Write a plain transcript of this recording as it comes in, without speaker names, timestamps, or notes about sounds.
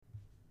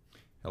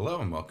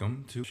Hello and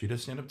welcome to She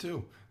Does Stand Up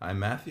Too. I'm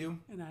Matthew,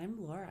 And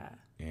I'm Laura.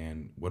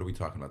 and what are we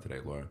talking about today,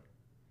 Laura?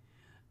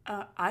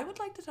 I would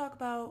like to talk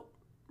about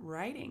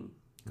writing.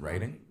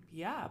 Writing?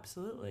 Yeah,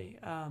 absolutely.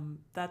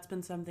 That's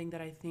been something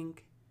that I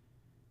think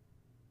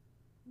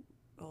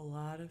a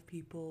lot of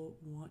people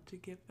want to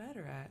get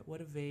better at.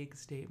 What a vague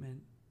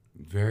statement.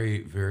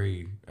 Very,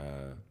 very,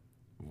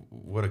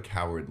 what a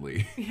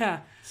cowardly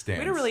Yeah. stance.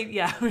 Way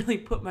to really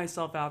put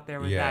myself out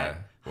there with Yeah,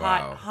 that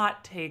wow.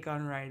 hot take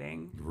on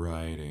writing.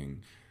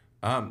 Writing.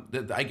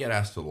 I get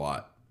asked a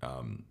lot,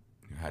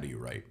 how do you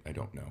write? I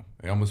don't know.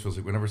 It almost feels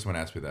like whenever someone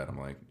asks me that, I'm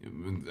like,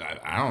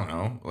 I don't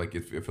know. Like,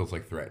 it feels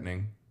like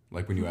threatening.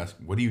 Like when you ask,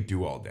 what do you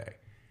do all day?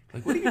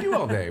 Like, what do you do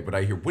all day? But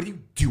I hear, what do you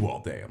do all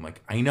day? I'm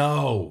like, I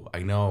know,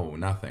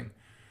 nothing.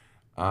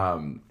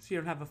 So you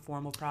don't have a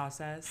formal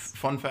process.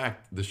 Fun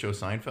fact: the show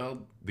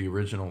Seinfeld, the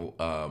original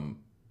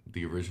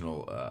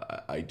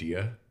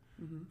idea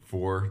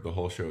for the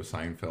whole show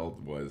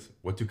Seinfeld was,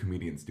 "What do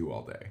comedians do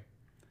all day?"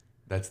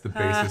 That's the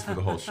basis for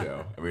the whole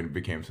show. I mean, it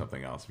became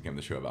something else. It became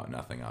the show about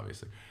nothing,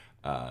 obviously.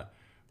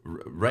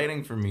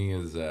 Writing for me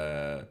is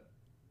I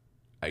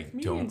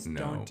Comedians don't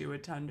know. don't do a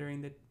ton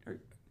during the.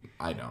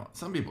 I don't.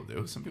 Some people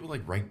do. Some people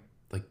like write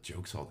like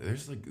jokes all day.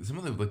 There's like some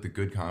of the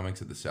good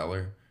comics at the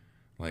Cellar.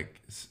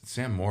 Like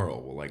Sam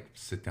Morrill will like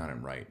sit down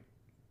and write.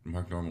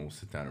 Mark Norman will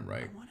sit down and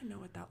write. I want to know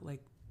what that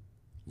like.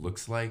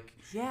 Looks like.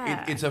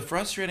 Yeah. It's a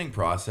frustrating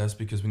process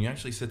because when you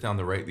actually sit down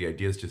to write, the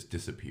ideas just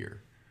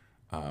disappear.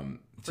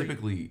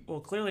 Typically, Well,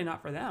 clearly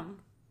not for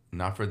them.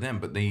 not for them,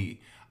 but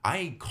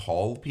I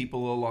call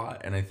people a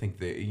lot, and I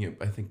think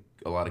I think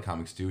a lot of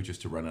comics do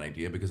just to run an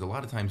idea, because a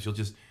lot of times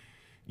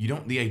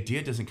the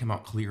idea doesn't come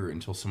out clear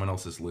until someone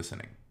else is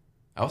listening.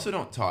 I also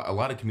don't talk. A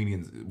lot of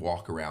comedians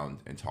walk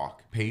around and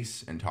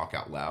pace and talk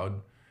out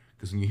loud,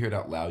 because when you hear it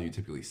out loud, you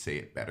typically say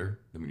it better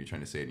than when you're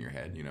trying to say it in your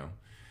head.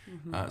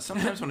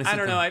 Sometimes when I sit I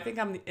don't know. down- I think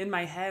I'm in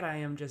my head. I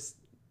am just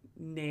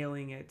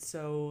nailing it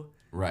so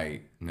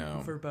Right.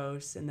 No.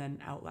 verbose and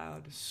then out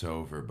loud.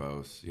 So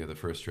verbose. Yeah, the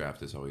first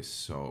draft is always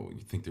so.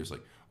 You think there's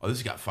like, oh, this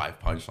has got 5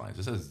 punchlines.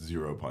 This has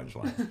 0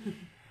 punchlines.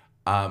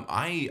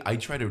 I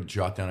try to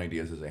jot down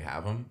ideas as I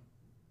have them,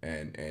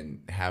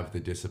 and have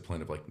the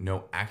discipline of like,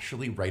 no,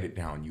 actually write it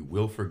down. You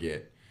will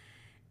forget,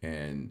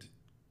 and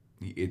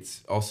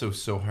it's also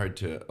so hard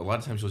to. A lot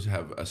of times you'll just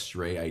have a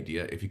stray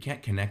idea. If you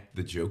can't connect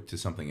the joke to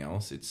something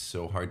else, it's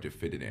so hard to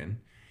fit it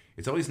in.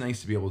 It's always nice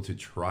to be able to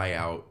try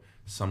out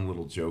some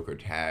little joke or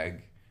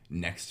tag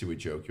next to a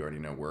joke you already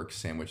know works,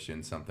 sandwiched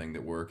in something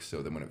that works,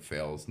 so that when it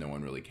fails, no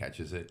one really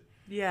catches it.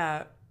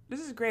 Yeah, this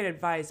is great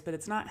advice, but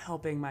it's not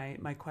helping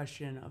my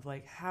question of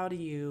like how do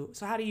you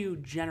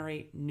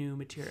generate new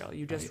material?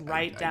 You just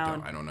write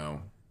down. I don't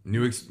know. I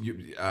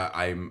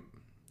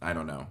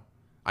don't know.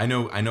 I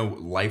know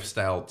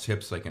lifestyle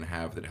tips I can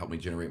have that help me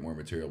generate more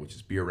material, which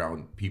is be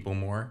around people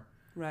more.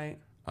 Right.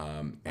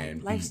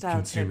 And Lifestyle be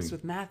consuming, tips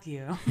with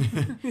Matthew.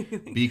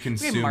 be We have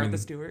consuming. Martha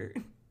Stewart.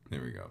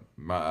 There we go.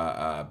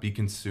 Be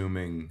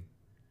consuming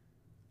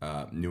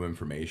new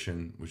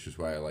information, which is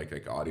why I like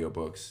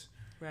audiobooks.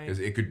 Right. Because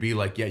it could be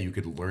like, yeah, you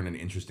could learn an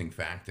interesting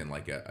fact in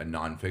like a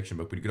nonfiction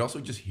book, but you could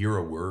also just hear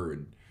a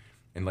word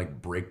and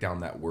like break down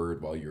that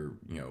word while you're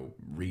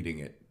reading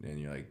it, and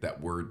you're like, that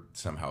word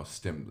somehow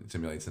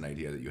stimulates an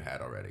idea that you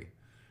had already.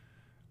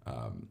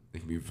 It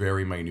can be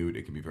very minute.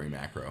 It can be very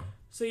macro.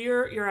 So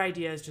your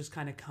ideas just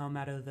kind of come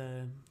out of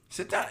the.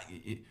 Sit down.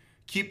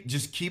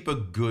 Keep a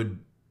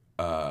good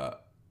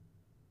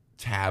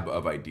tab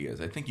of ideas.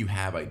 I think you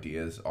have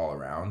ideas all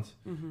around,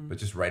 but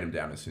just write them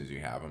down as soon as you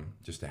have them,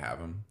 just to have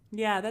them.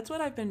 Yeah, that's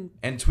what I've been.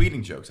 And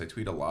tweeting jokes. I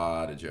tweet a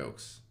lot of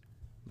jokes.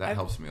 That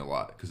helps me a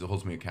lot because it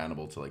holds me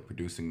accountable to like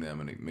producing them,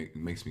 and it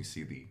makes me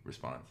see the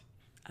response.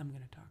 I'm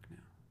gonna talk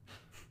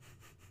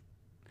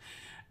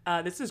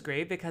now. This is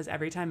great because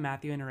every time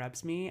Matthew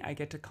interrupts me, I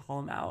get to call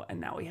him out,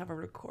 and now we have a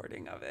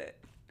recording of it.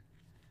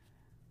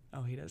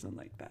 Oh, he doesn't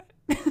like that.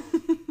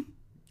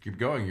 Keep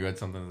going. You had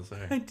something to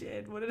say. I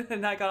did.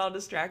 And I got all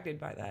distracted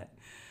by that.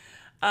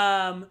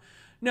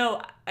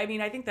 No, I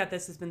mean, I think that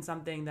this has been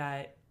something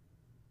that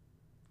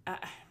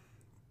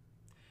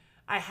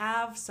I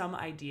have some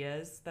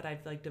ideas that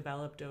I've like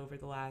developed over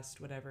the last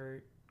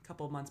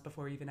couple of months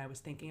before even I was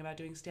thinking about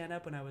doing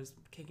stand-up, when I was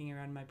kicking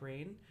around in my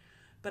brain.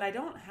 But I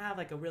don't have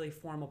like a really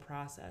formal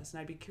process, and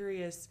I'd be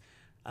curious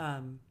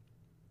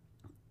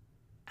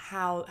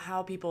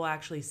how people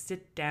actually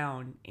sit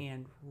down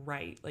and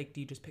write. Like, do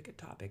you just pick a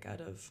topic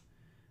out of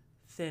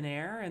thin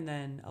air and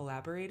then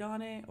elaborate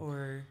on it,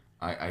 or?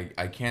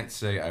 I can't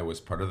say I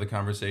was part of the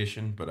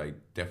conversation, but I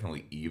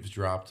definitely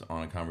eavesdropped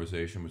on a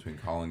conversation between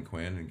Colin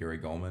Quinn and Gary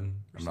Goldman.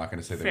 I'm not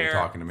going to say they were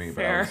talking to me,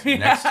 but I was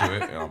next to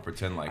it, and I'll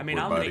pretend like we're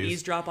I'm buddies. going to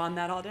eavesdrop on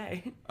that all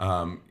day.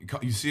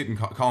 You see it in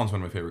Colin's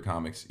one of my favorite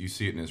comics. You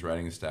see it in his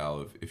writing style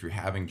of, if you're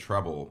having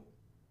trouble,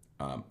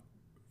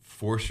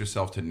 force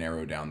yourself to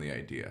narrow down the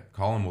idea.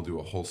 Colin will do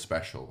a whole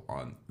special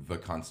on the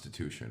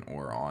Constitution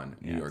or on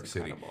New York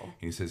City. Incredible.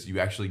 And he says you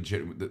actually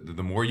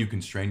the more you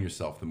constrain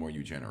yourself, the more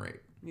you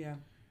generate. Yeah.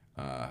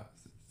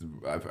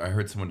 I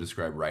heard someone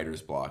describe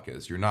writer's block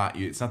as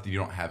it's not that you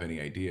don't have any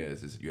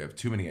ideas, is you have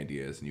too many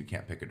ideas and you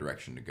can't pick a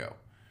direction to go.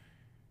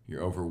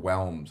 You're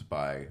overwhelmed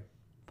by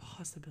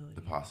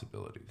the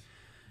possibilities.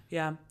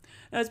 Yeah.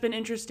 No, it's been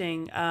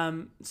interesting.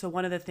 So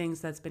one of the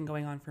things that's been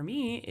going on for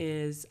me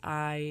is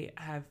I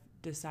have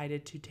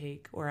decided to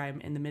take, or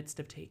I'm in the midst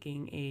of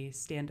taking, a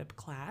stand-up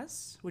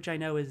class, which I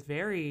know is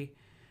very,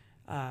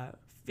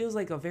 feels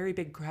like a very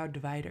big crowd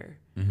divider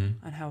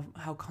on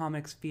how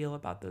comics feel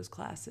about those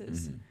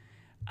classes.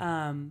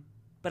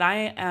 But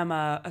I am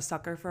a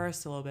sucker for a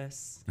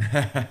syllabus.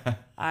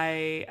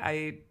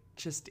 I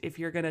just, if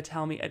you're going to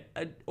tell me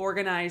an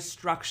organized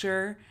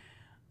structure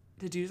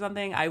to do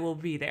something, I will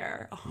be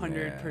there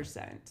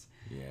 100%.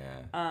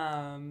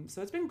 Yeah.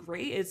 So it's been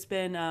great. It's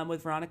been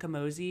with Veronica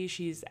Mosey.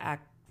 She's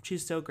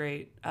so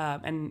great.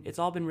 And it's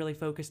all been really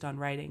focused on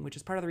writing, which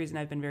is part of the reason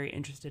I've been very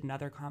interested in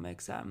other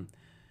comics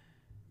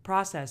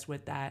process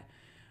with that.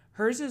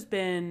 Hers has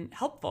been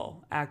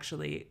helpful,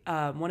 actually.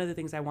 One of the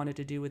things I wanted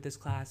to do with this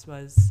class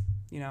was,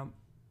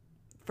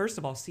 first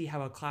of all, see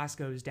how a class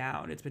goes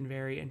down. It's been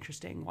very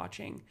interesting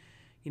watching,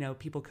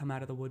 people come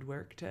out of the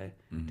woodwork to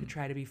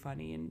try to be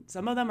funny. And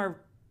some of them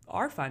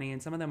are funny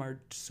and some of them are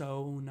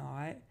so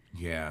not.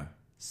 Yeah.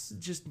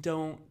 Just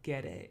don't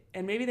get it.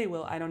 And maybe they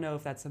will. I don't know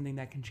if that's something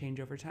that can change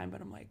over time, but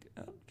I'm like,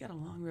 got a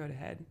long road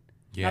ahead.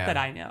 Yeah. Not that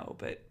I know,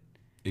 but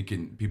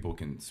people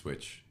can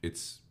switch.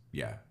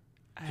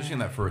 Especially in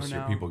that first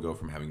year, people go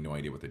from having no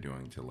idea what they're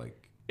doing to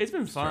it's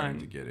been fun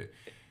to get it.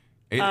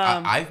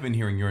 I've been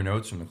hearing your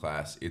notes from the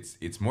class.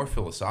 It's more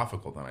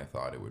philosophical than I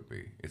thought it would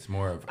be. It's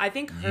more of I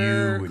think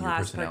her you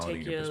class and your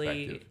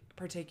personality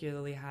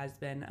particularly has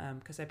been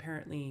because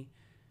apparently,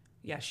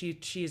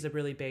 she's a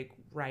really big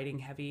writing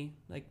heavy.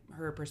 Like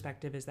her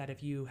perspective is that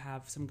if you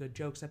have some good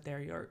jokes up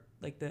there, you're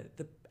like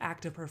the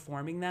act of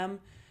performing them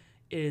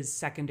is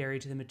secondary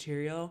to the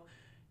material.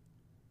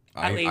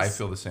 I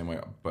feel the same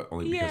way, but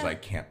only because I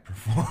can't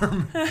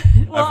perform.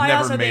 Well,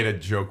 I've never made a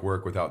joke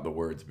work without the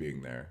words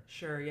being there.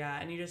 Sure, yeah.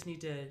 And you just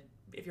need to,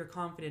 if you're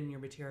confident in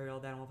your material,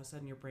 then all of a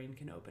sudden your brain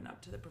can open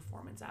up to the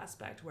performance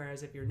aspect.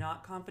 Whereas if you're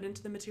not confident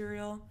in the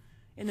material,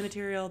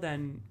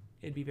 then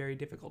it'd be very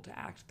difficult to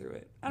act through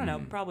it. I don't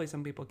know. Probably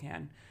some people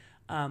can.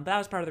 But that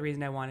was part of the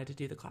reason I wanted to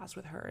do the class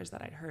with her, is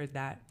that I'd heard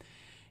that.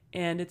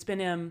 And it's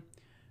been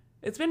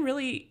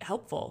really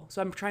helpful. So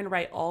I'm trying to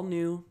write all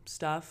new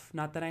stuff.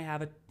 Not that I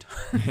have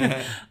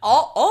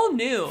all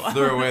new.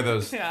 Throw away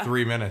those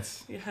 3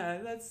 minutes.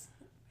 Yeah,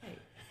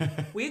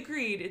 we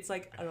agreed it's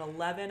like an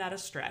 11 at a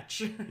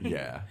stretch.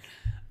 Yeah.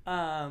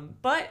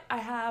 But I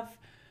have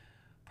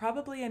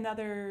probably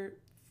another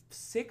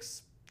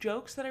 6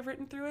 jokes that I've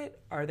written through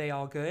it. Are they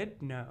all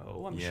good?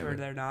 No, I'm sure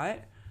they're not.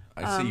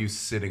 I see you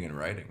sitting and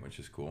writing, which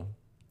is cool.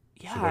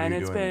 Yeah, so what are and you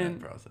it's doing been in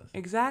that process?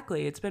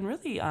 Exactly. It's been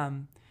really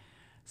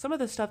some of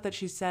the stuff that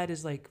she said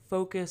is like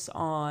focus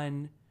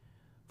on,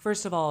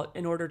 first of all,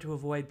 in order to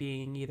avoid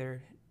being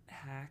either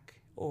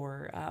hack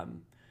or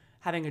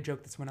having a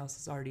joke that someone else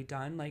has already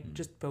done, like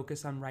just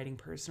focus on writing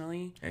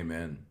personally.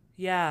 Amen.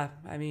 Yeah,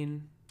 I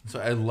mean. So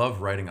I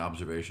love writing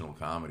observational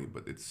comedy,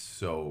 but it's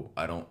so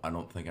I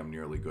don't think I'm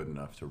nearly good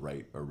enough to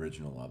write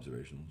original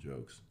observational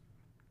jokes.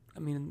 I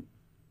mean,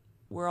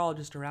 we're all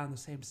just around the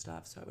same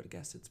stuff, so I would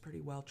guess it's pretty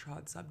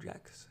well-trod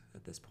subjects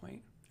at this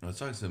point. I was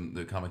talking to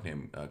the comic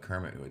named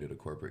Kermit, who I did a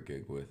corporate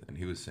gig with, and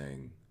he was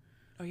saying...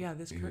 Oh, yeah,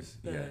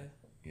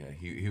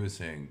 he was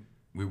saying...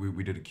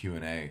 We did a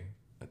Q&A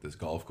at this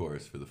golf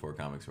course for the 4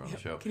 comics who were on the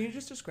show. Can you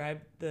just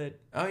describe the...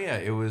 Oh, yeah,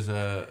 it was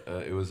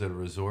a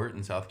resort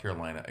in South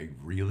Carolina, a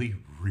really,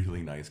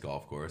 really nice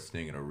golf course,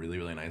 staying in a really,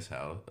 really nice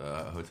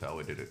hotel.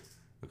 We did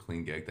a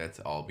clean gig. That's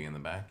Albie in the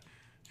back,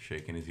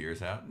 shaking his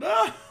ears out.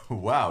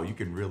 Wow, you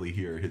can really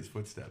hear his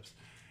footsteps.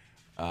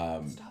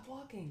 Stop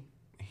walking.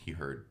 He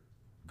heard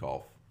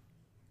golf.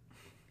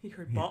 He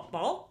heard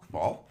ball?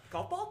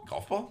 Golf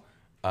ball?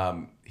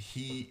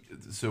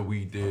 So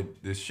we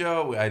did this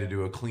show. I had to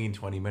do a clean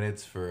 20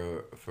 minutes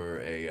for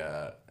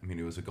a,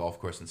 it was a golf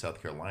course in South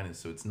Carolina.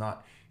 So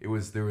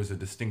there was a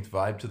distinct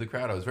vibe to the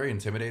crowd. I was very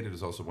intimidated. It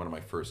was also one of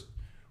my first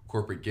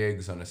corporate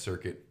gigs on a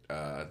circuit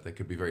that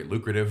could be very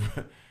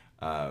lucrative.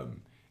 And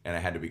I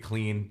had to be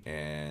clean.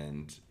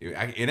 And it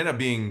ended up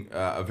being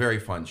a very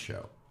fun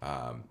show.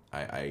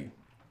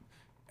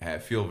 I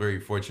feel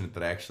very fortunate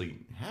that I actually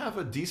have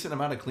a decent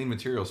amount of clean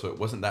material, so it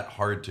wasn't that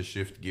hard to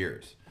shift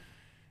gears.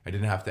 I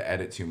didn't have to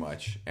edit too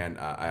much, and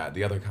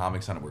the other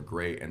comics on it were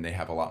great, and they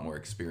have a lot more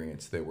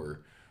experience. They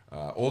were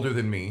older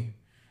than me,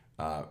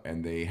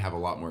 and they have a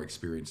lot more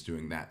experience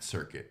doing that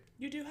circuit.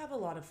 You do have a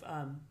lot of...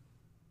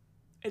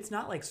 it's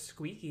not like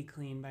squeaky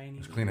clean by any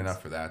means. It's clean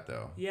enough for that,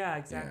 though. Yeah,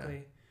 exactly.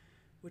 Yeah.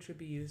 Which would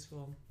be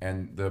useful.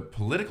 And the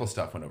political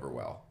stuff went over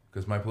well.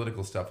 Because my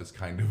political stuff is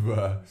kind of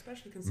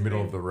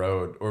middle of the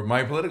road. Or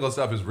my political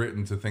stuff is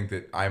written to think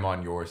that I'm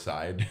on your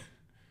side.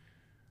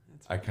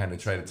 I kind of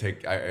try to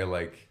take... I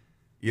like...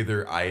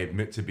 Either I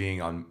admit to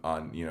being on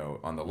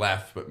the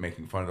left, but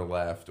making fun of the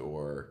left,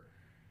 or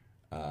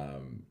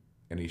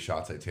any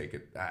shots I take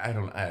it. I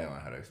don't know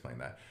how to explain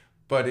that.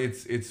 But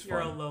it's You're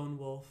fun. A lone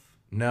wolf.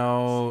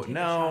 No, Taking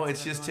no, shots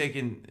it's at just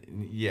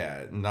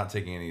everyone. not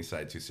taking any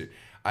side too serious.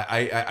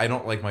 I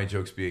don't like my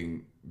jokes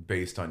being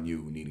based on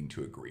you needing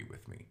to agree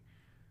with me.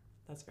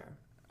 That's fair.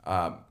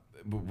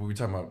 Were we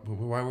talking about?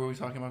 Why were we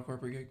talking about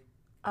corporate gig?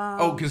 Um,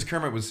 Oh, because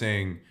Kermit was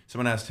saying,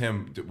 someone asked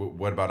him,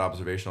 what about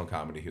observational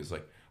comedy? He was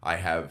like, I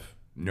have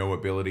no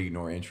ability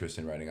nor interest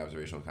in writing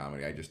observational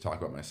comedy. I just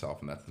talk about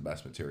myself, and that's the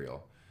best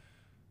material.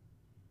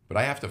 But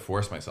I have to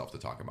force myself to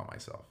talk about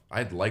myself.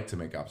 I'd like to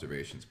make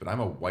observations, but I'm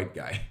a white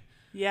guy.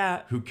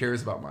 Yeah. Who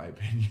cares about my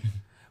opinion?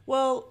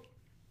 Well,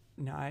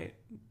 no,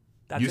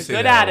 that's You a say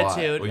good that a lot.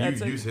 attitude. Well,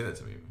 That's you say that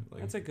to me.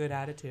 Like, that's a good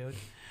attitude.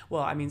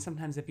 Well, I mean,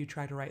 sometimes if you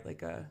try to write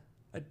like a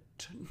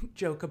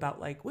joke about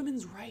like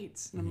women's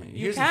rights, and I'm like, you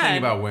here's the can. thing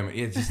about women.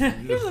 It's just,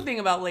 Here's the thing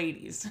about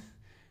ladies,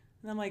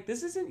 and I'm like,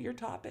 this isn't your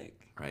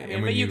topic. Right, I and mean,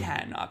 when but you you-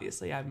 can.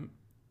 Obviously, I'm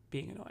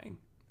being annoying.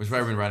 which is why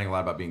I've been writing a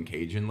lot about being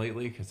Cajun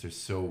lately, because there's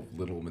so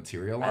little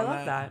material on I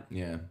love that.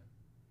 Yeah.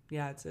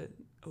 Yeah, it's an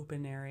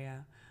open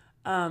area.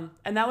 And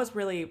that was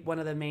really one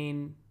of the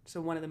main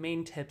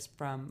tips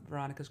from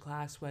Veronica's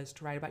class was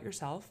to write about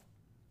yourself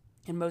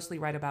and mostly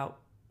write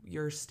about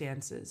your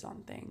stances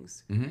on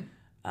things.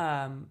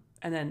 Mm-hmm.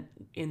 And then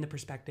in the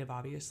perspective,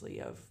 obviously,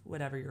 of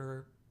whatever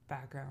your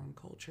background,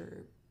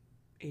 culture,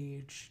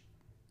 age,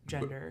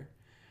 gender.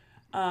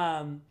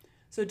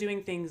 So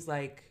doing things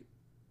like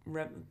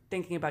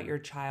thinking about your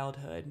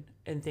childhood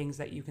and things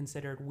that you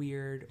considered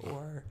weird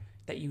or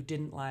that you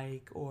didn't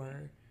like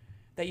or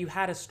that you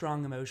had a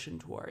strong emotion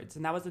towards.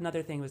 And that was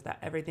another thing, was that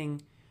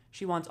everything,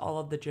 she wants all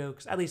of the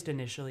jokes, at least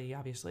initially,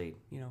 obviously,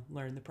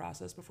 learn the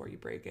process before you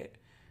break it,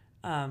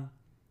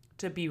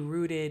 to be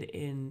rooted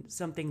in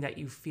something that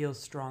you feel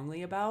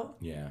strongly about.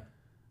 Yeah.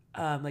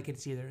 Like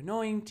it's either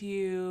annoying to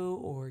you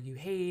or you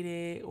hate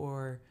it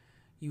or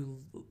you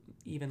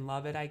even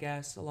love it, I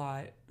guess, a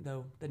lot,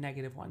 though the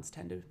negative ones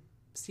tend to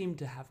seem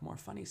to have more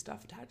funny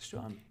stuff attached to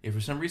them. Yeah,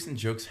 for some reason,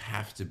 jokes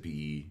have to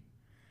be...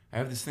 I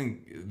have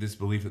this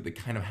belief that they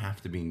kind of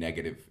have to be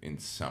negative in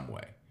some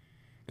way.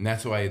 And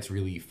that's why it's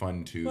really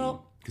fun to...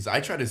 Well- because I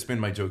try to spin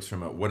my jokes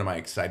from what am I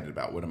excited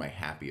about? What am I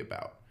happy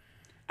about?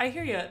 I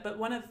hear you, but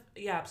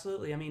yeah,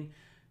 absolutely. I mean,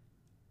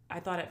 I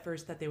thought at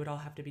first that they would all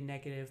have to be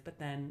negative, but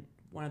then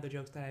one of the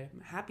jokes that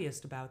I'm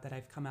happiest about that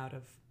I've come out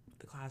of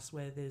the class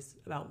with is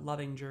about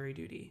loving jury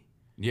duty.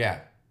 Yeah.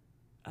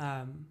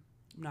 I'm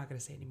not going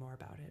to say any more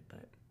about it,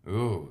 but...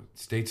 Ooh,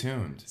 stay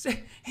tuned.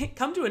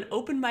 Come to an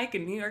open mic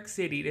in New York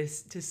City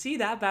to see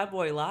that bad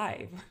boy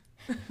live.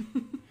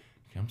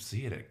 Come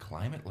see it at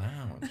Climate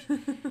Lounge.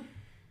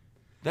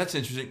 That's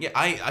interesting. Yeah,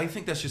 I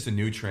think that's just a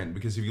new trend,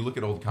 because if you look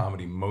at old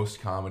comedy,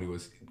 most comedy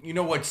was, you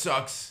know what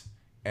sucks?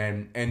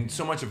 And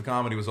so much of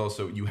comedy was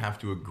also, you have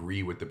to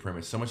agree with the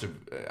premise. So much of,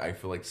 I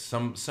feel like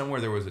somewhere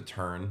there was a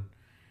turn,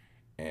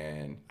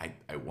 and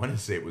I want to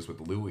say it was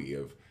with Louis,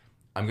 of,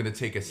 I'm going to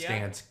take a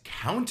stance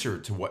counter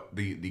to what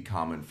the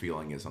common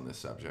feeling is on this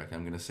subject.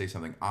 I'm going to say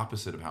something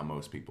opposite of how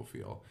most people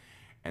feel,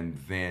 and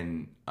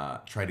then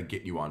try to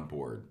get you on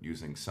board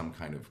using some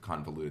kind of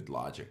convoluted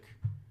logic.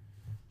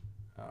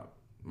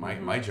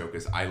 My joke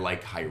is, I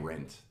like high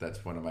rent.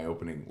 That's one of my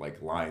opening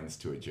lines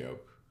to a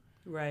joke.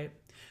 Right.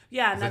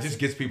 Yeah. And that just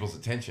gets people's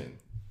attention.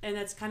 And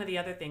that's kind of the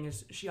other thing,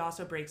 is she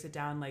also breaks it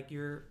down like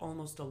you're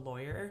almost a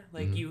lawyer.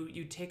 Like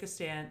you take a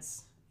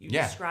stance, you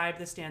describe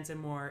the stance and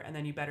more, and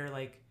then you better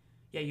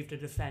you have to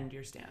defend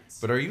your stance.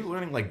 But are you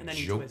learning and then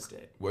you twist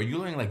it. Are you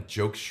learning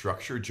joke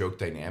structure, joke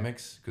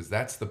dynamics? Because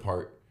that's the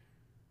part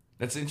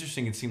that's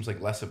interesting. It seems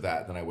like less of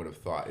that than I would have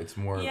thought. It's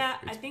more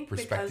I think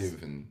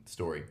perspective and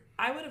story.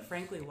 I would have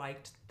frankly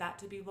liked that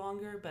to be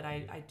longer, but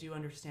I do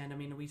understand. I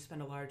mean, we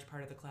spend a large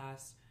part of the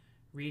class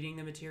reading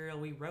the material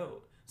we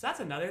wrote. So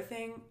that's another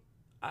thing.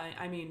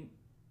 I mean,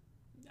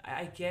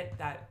 I get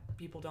that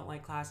people don't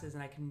like classes,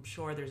 and I'm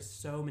sure there's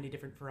so many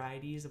different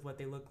varieties of what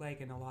they look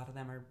like, and a lot of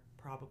them are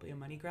probably a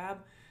money grab.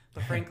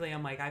 But frankly,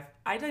 I'm like,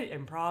 I did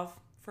improv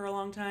for a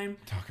long time.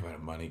 Talk about a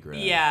money grab.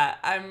 Yeah,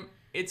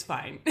 it's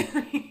fine.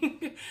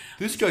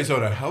 This guy's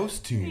on a house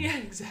team. Yeah,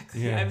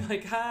 exactly. Yeah. I'm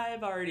like,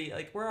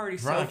 we're already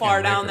so Rock far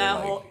and down Rick that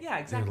are whole. Yeah,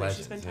 exactly. they're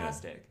She's legends,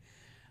 fantastic.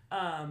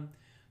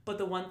 But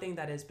the one thing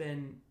that has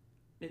been,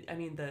 I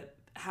mean, the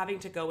having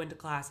to go into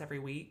class every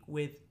week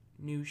with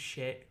new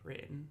shit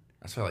written.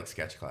 That's why I like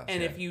sketch class.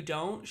 And if you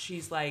don't,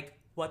 she's like,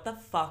 "What the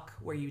fuck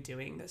were you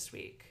doing this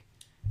week?"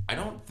 I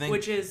don't think.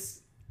 Which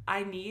is,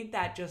 I need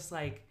that. Just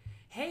like,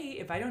 hey,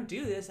 if I don't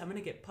do this, I'm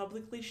gonna get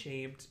publicly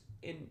shamed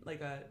in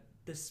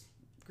this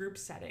group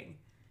setting.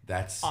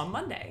 That's on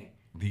Monday.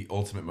 The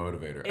ultimate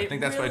motivator. I It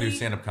think that's why I do really-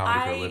 stand-up comedy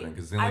for a I- living,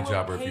 because the I only will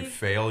job where if you pay-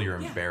 fail, you're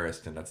Yeah.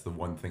 embarrassed, and that's the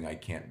one thing I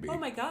can't be. Oh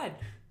my God.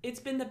 It's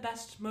been the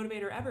best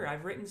motivator ever.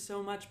 I've written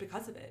so much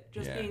because of it.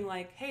 Just Yeah. being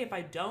like, hey, if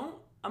I don't,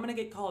 I'm going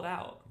to get called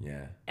out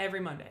Yeah.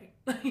 every Monday.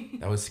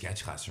 That was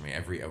sketch class for me.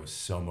 I was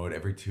so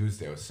every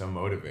Tuesday I was so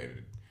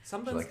motivated.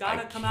 Something's Like, got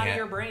I to come out of can't-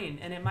 your brain,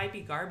 and it might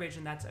be garbage,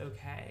 and that's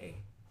okay.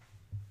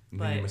 And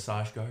then you But-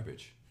 massage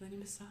garbage. Then you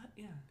massage,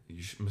 yeah.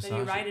 You should massage Then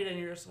you write it, and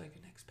you're just like,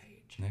 next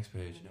page. Next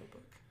page. In a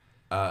notebook.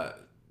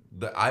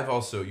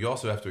 you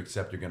also have to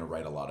accept you're going to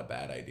write a lot of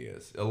bad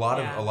ideas. A lot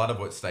of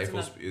what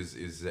stifles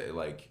is that,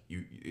 like,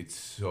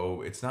 it's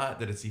not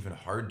that it's even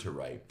hard to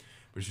write,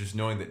 but it's just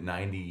knowing that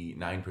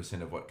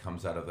 99% of what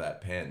comes out of that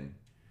pen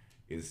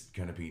is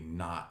going to be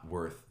not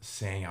worth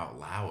saying out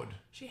loud.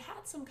 She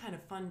had some kind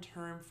of fun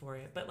term for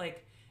it, but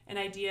like an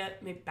idea,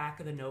 maybe back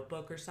of the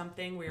notebook or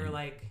something, where you're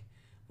like,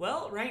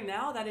 well, right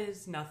now that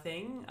is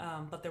nothing,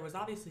 but there was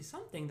obviously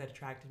something that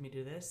attracted me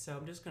to this, so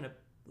I'm just going to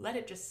let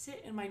it just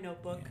sit in my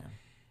notebook,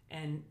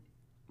 and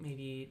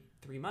maybe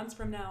 3 months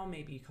from now,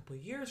 maybe a couple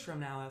of years from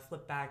now, I'll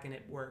flip back and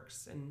it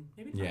works, and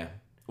maybe it's yeah.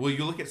 Well,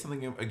 you look at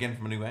something again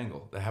from a new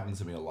angle. That happens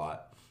to me a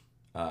lot.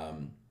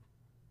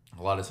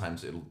 A lot of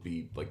times it'll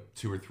be like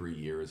 2 or 3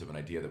 years of an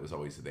idea that was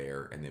always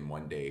there, and then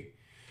one day,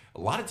 a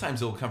lot of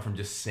times it'll come from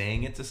just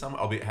saying it to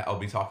someone. I'll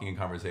be talking in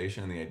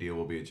conversation, and the idea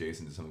will be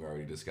adjacent to something we're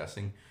already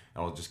discussing,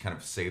 and I'll just kind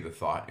of say the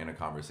thought in a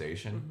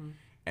conversation,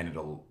 and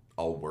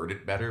I'll word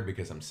it better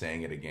because I'm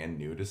saying it again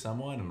new to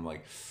someone, and I'm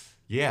like,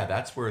 yeah,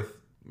 that's worth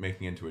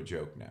making into a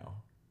joke now.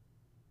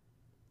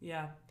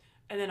 Yeah.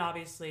 And then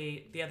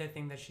obviously the other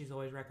thing that she's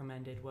always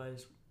recommended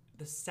was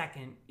the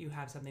second you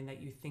have something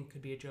that you think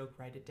could be a joke,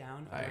 write it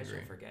down. Otherwise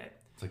you'll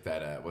forget. It's like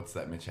that, what's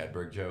that Mitch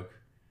Hedberg joke?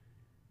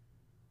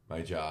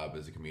 My job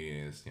as a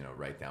comedian is,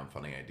 write down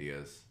funny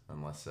ideas.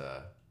 Unless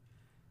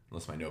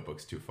my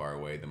notebook's too far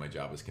away, then my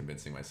job is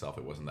convincing myself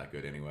it wasn't that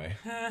good anyway.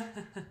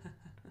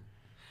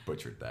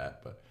 Butchered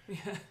that, but...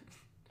 Yeah.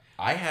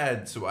 I've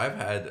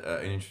had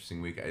an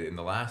interesting week. In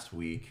the last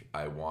week,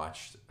 I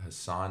watched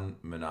Hasan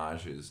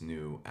Minhaj's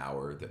new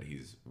hour that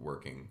he's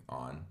working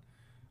on,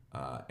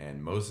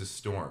 and Moses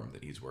Storm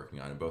that he's working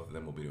on, and both of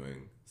them will be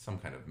doing some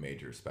kind of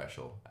major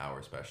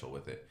hour special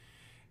with it.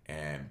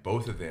 And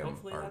both of them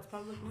are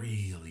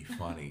really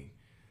funny,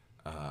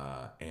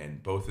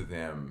 and both of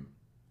them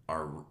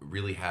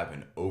really have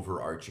an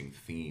overarching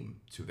theme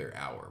to their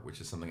hour, which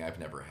is something I've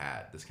never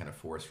had. This kind of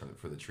force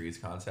for the trees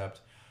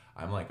concept.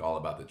 I'm like all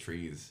about the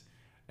trees.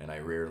 And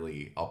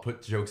I'll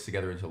put jokes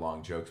together into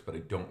long jokes, but I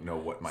don't know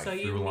what my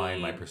through line,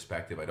 my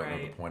perspective. I don't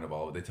know the point of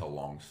all of it. They tell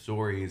long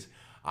stories.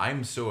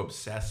 I'm so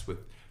obsessed with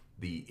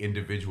the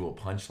individual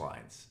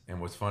punchlines.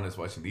 And what's fun is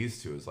watching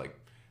these two is like,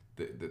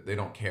 they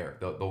don't care.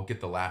 They'll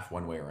get the laugh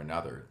one way or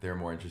another. They're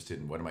more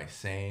interested in what am I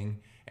saying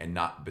and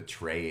not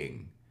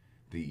betraying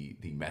the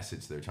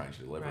message they're trying to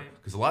deliver.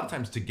 Because a lot of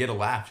times to get a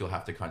laugh, you'll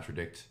have to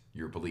contradict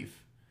your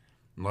belief.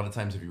 And a lot of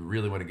times if you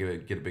really want to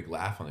get a big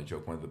laugh on a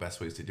joke, one of the best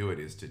ways to do it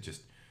is to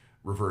just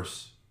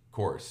reverse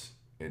course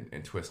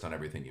and twist on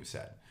everything you've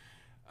said.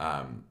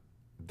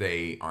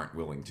 They aren't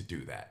willing to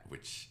do that,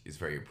 which is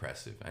very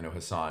impressive. I know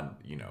Hasan,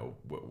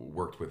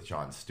 worked with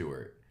Jon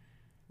Stewart,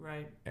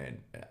 right? And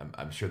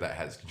I'm sure that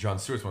has Jon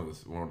Stewart's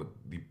one of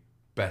the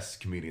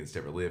best comedians to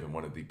ever live, and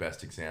one of the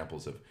best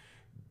examples of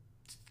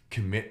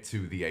commit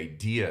to the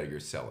idea you're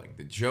selling.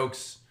 The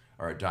jokes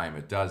are a dime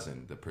a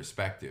dozen. The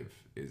perspective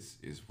is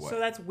what. So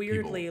that's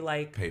weirdly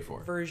like pay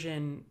for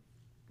version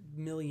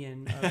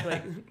million of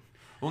like.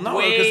 Well,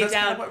 no, because that's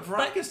kind of what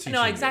Veronica's teaching.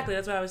 No, exactly.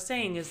 That's what I was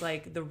saying. Is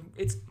like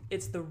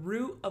it's the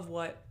root of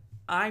what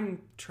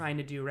I'm trying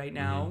to do right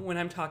now when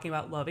I'm talking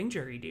about loving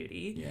jury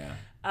duty.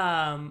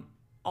 Yeah.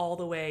 All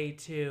the way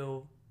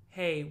to,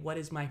 hey, what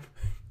is my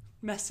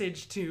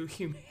message to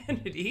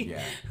humanity?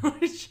 Yeah.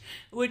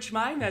 Which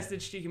my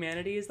message to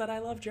humanity is that I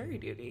love jury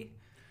duty.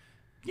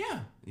 Yeah,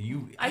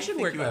 I should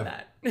work on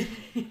that.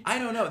 I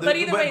don't know, but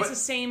either way, it's the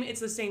same. It's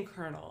the same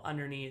kernel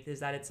underneath. Is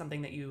that it's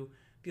something that you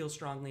feel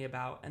strongly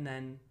about, and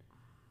then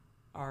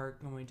are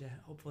going to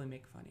hopefully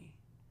make funny.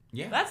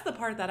 Yeah, that's the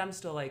part that I'm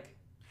still like,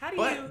 how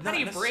do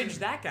you bridge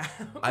that gap?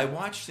 I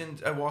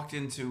walked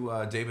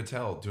into Dave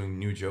Attell doing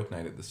New Joke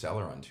Night at the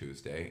Cellar on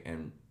Tuesday,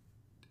 and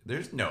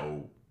there's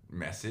no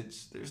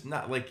message. There's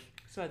not like.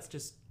 So it's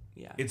just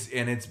It's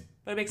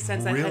But it makes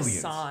sense brilliant. That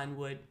Hasan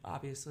would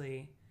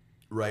obviously.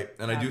 Right,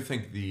 and I do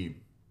think the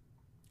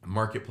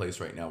marketplace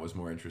right now was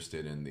more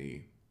interested in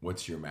the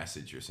what's your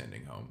message you're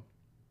sending home.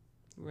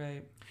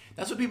 Right.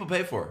 That's what people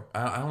pay for.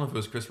 I don't know if it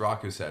was Chris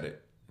Rock who said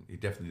it. He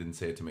definitely didn't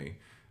say it to me.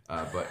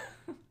 But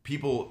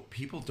people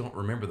don't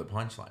remember the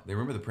punchline. They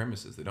remember the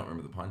premises. They don't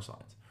remember the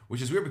punchlines.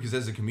 Which is weird because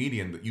as a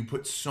comedian, you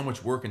put so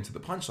much work into the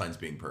punchlines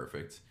being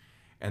perfect.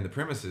 And the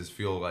premises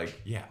feel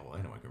like, yeah, well,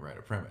 I know I can write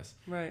a premise.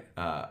 Right.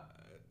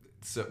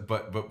 So,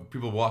 but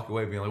people walk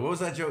away being like, what was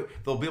that joke?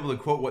 They'll be able to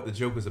quote what the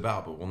joke was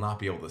about, but will not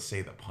be able to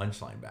say the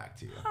punchline back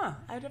to you. Huh.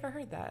 I've never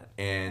heard that.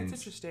 And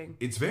that's interesting.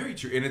 It's very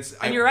true.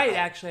 And you're right,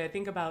 actually. I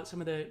think about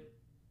some of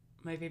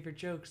my favorite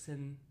jokes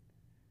and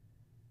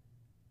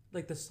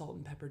like the Salt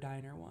and Pepper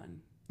Diner one.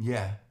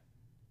 Yeah.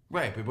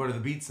 Right, but what are the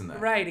beats in that?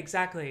 Right,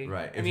 exactly.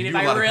 Right. I mean, if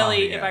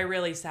I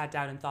really sat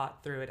down and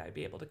thought through it, I'd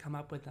be able to come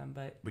up with them.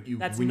 But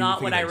that's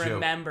not what I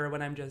remember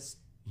when I'm just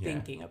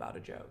thinking about a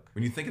joke.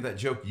 When you think of that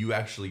joke, you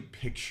actually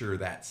picture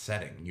that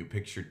setting. You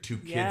picture two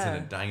kids in a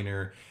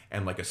diner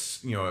and like a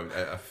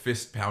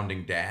fist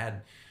pounding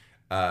dad.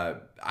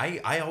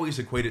 I always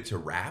equate it to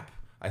rap.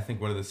 I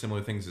think one of the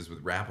similar things is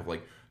with rap of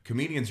like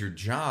comedians, your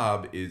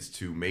job is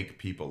to make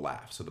people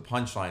laugh. So the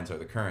punchlines are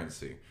the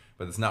currency,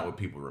 but it's not what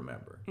people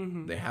remember.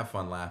 They have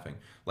fun laughing.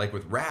 Like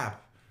with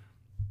rap,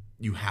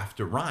 you have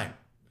to rhyme.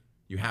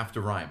 You have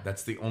to rhyme.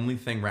 That's the only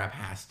thing rap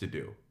has to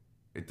do.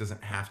 It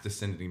doesn't have to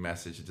send any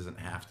message. It doesn't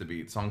have to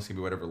be. Songs can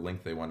be whatever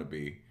length they want to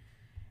be.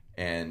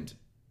 And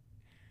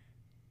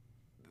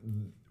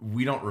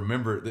we don't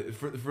remember.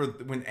 For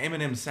when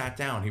Eminem sat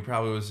down, he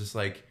probably was just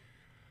like,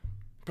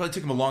 probably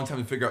took him a long time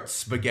to figure out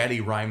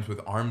spaghetti rhymes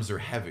with arms are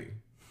heavy.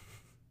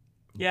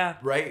 Yeah.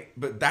 Right?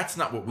 But that's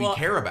not what we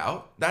care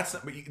about. That's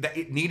not, that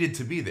it needed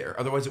to be there.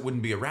 Otherwise it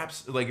wouldn't be a rap,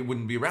 like it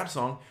wouldn't be a rap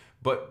song.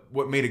 But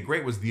what made it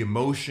great was the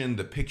emotion,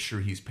 the picture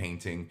he's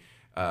painting,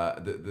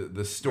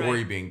 the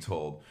story being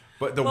told.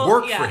 But the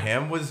work for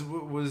him was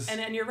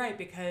and you're right,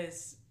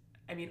 because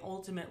I mean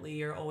ultimately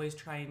you're always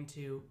trying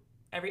to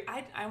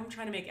I'm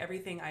trying to make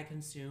everything I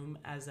consume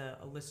as a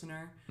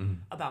listener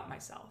about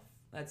myself.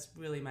 That's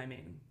really my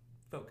main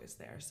focus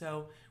there.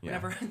 So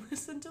whenever I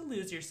listen to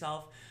Lose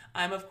Yourself,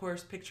 I'm of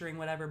course picturing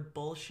whatever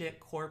bullshit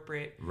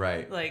corporate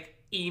like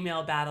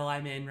email battle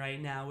I'm in right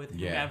now with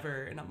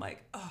whoever, and I'm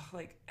like, oh,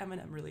 like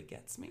Eminem really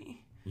gets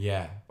me.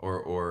 Yeah.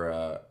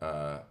 Or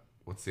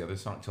what's the other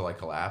song? Till I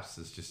Collapse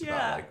is just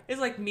about like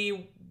it's like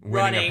me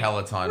winning a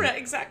Peloton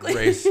exactly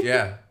race.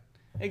 Yeah.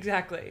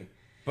 Exactly.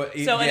 But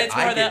and it's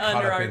I get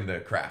caught up in the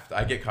craft.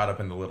 I get caught up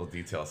in the little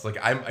details. Like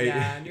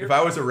if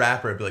I was a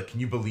rapper, I'd be like, can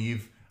you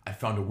believe I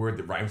found a word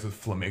that rhymes with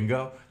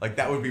flamingo? Like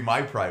that would be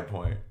my pride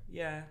point.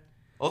 Yeah.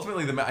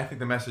 Ultimately, I think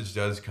the message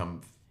does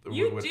come.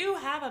 You do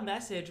have a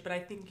message, but I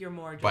think you're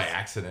more just... by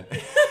accident.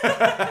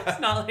 It's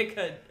not like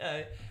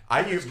a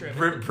I use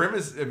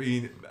premise. I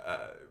mean,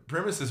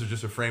 premises are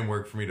just a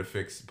framework for me to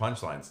fix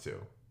punchlines too.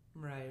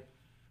 Right.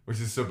 Which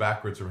is so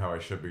backwards from how I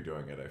should be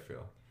doing it, I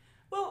feel.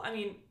 Well, I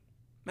mean,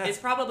 it's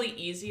probably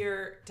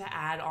easier to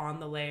add on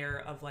the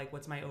layer of like,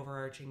 what's my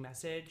overarching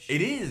message?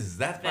 It is.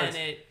 That's than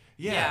it.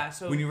 Yeah.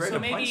 So when you write a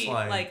maybe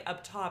punchline, like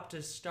up top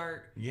to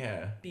start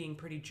being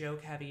pretty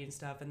joke heavy and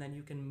stuff, and then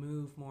you can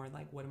move more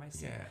like, what am I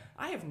saying? Yeah.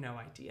 I have no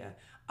idea.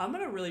 I'm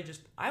going to really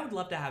I would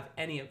love to have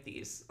any of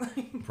these.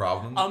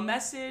 Problems? A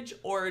message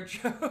or a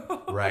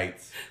joke. Right.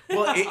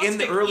 Well, in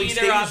the early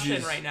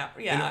stages, right now.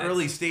 Yeah, in the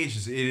early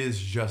stages, it is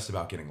just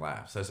about getting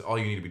laughs. That's all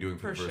you need to be doing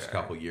for the first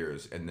couple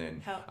years. And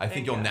then I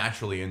think you'll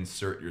naturally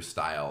insert your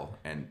style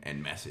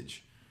and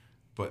message.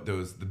 But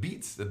the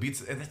beats,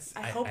 that's...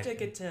 I hope to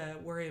get to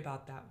worry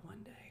about that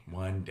one day.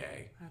 One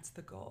day. That's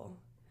the goal.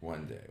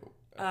 One day.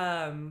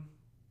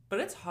 But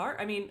it's hard.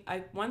 I mean,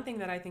 one thing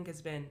that I think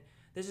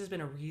this has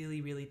been a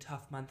really, really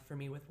tough month for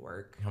me with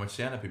work. How much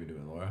stand-up have you been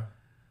doing, Laura?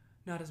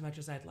 Not as much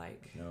as I'd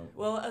like. No.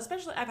 Well,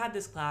 especially, I've had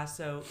this class,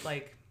 so,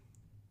 like,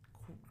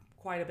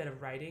 quite a bit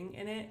of writing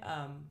in it.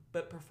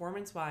 But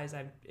performance-wise,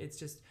 it's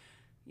just...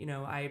 You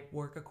know, I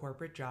work a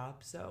corporate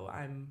job, so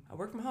I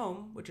work from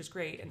home, which is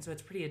great, and so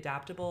it's pretty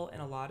adaptable in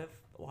a lot of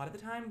the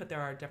time. But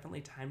there are definitely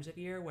times of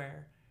year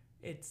where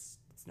it's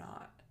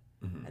not,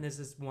 and this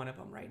is one of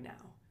them right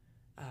now.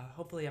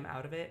 Hopefully, I'm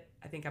out of it.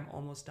 I think I'm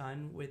almost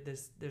done with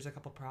this. There's a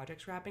couple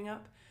projects wrapping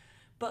up,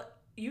 but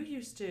you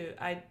used to.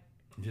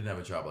 You didn't have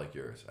a job like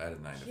yours. I had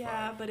a 9 to 5.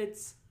 Yeah, but it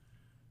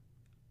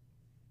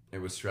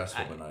was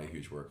stressful, but not a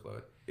huge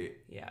workload.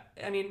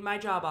 I mean, my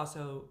job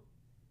also.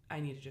 I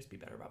need to just be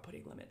better about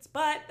putting limits.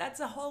 But that's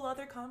a whole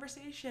other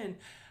conversation.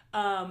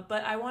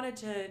 But I wanted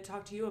to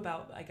talk to you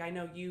about, like, I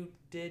know you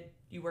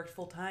worked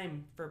full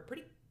time for a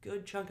pretty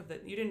good chunk of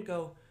you didn't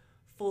go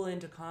full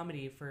into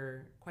comedy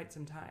for quite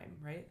some time,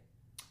 right?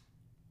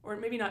 Or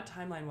maybe not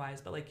timeline wise,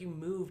 but like you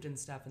moved and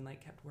stuff and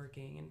like kept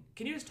working. And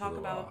can you just talk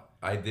about...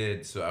 I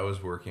did. So I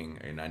was working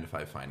a 9 to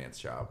 5 finance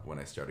job when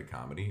I started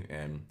comedy.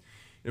 And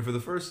for the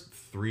first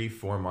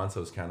 3-4 months, I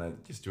was kind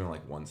of just doing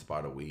like one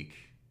spot a week.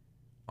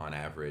 On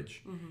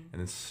average, and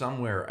then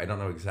somewhere, I don't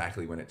know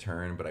exactly when it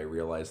turned, but I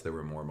realized there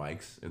were more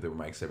mics. There were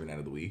mics every night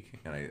of the week,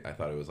 and I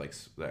thought it was like,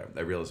 I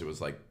realized it was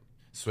like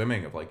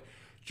swimming of like,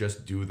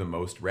 just do the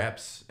most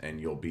reps and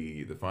you'll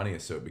be the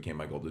funniest. So it became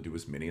my goal to do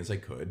as many as I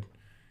could.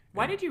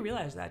 Why did you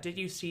realize that? Did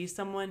you see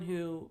someone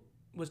who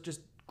was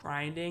just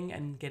grinding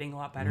and getting a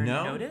lot better and you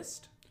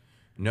noticed?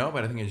 No,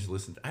 but I think I just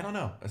listened. I don't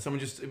know.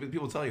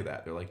 People tell you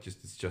that. They're like,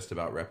 it's just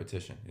about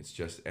repetition.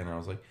 And I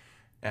was like,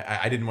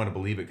 I didn't want to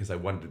believe it because I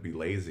wanted to be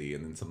lazy,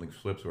 and then something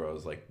flips where I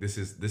was like, this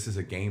is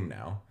a game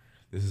now.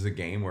 This is a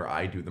game where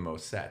I do the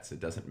most sets. It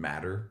doesn't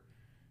matter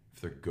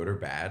if they're good or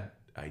bad.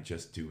 I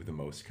just do the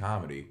most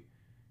comedy.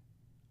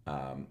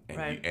 And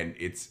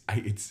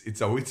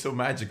it's always so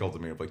magical to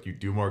me. Of like, you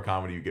do more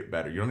comedy, you get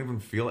better. You don't even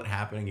feel it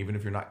happening, even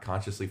if you're not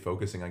consciously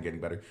focusing on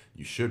getting better.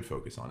 You should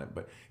focus on it,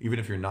 but even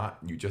if you're not,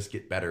 you just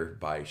get better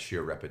by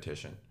sheer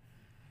repetition.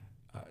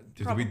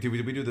 Did we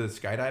do the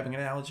skydiving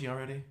analogy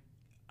already?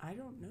 I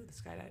don't know the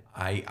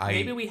skydive.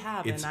 Maybe we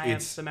have, and I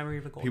have the memory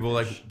of a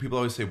goldfish. People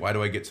always say, "Why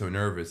do I get so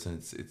nervous?" And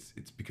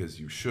it's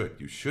because you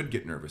should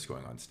get nervous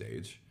going on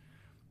stage,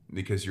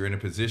 because you're in a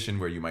position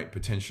where you might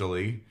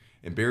potentially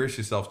embarrass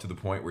yourself to the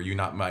point where you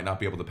might not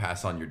be able to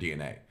pass on your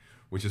DNA.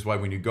 Which is why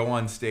when you go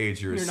on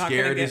stage, you're as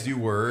scared as you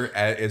were,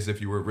 as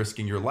if you were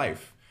risking your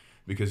life,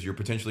 because you're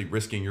potentially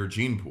risking your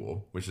gene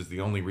pool, which is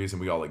the only reason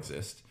we all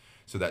exist.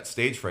 So that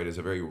stage fright is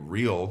a very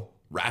real,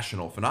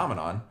 rational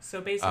phenomenon. So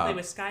basically,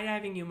 with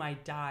skydiving, you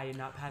might die and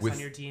not pass with- on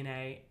your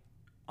DNA.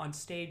 On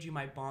stage, you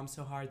might bomb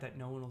so hard that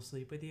no one will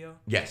sleep with you.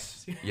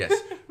 Yes, yes.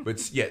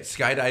 But yeah,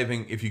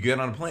 skydiving, if you get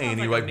on a plane and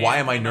Sounds you're a like, man why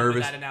am I coming up with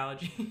nervous? That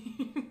analogy.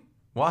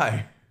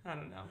 Why? I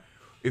don't know.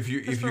 If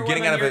you're For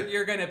getting women, out of it,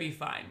 you're gonna be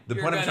fine. The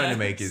point I'm trying to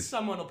make is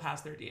someone will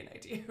pass their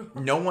DNA to you.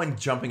 no one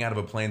jumping out of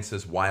a plane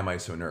says, why am I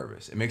so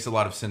nervous? It makes a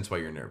lot of sense why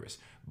you're nervous.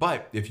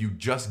 But if you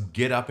just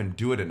get up and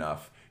do it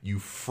enough, you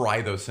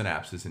fry those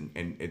synapses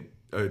and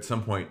at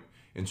some point,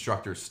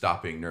 instructors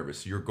stop being nervous.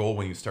 So your goal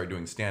when you start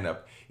doing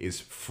stand-up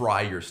is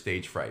fry your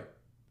stage fright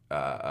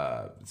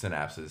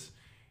synapses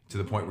to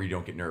the point where you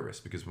don't get nervous.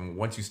 Because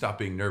once you stop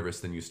being nervous,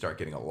 then you start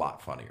getting a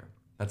lot funnier.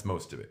 That's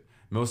most of it.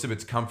 Most of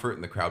it's comfort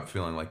and the crowd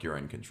feeling like you're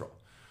in control.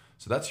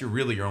 So that's your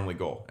only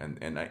goal.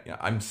 And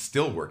I'm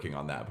still working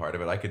on that part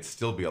of it. I could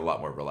still be a lot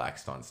more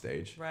relaxed on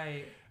stage.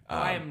 Right.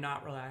 I am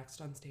not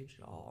relaxed on stage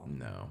at all.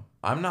 No,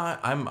 I'm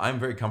not. I'm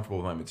very comfortable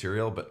with my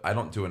material, but I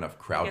don't do enough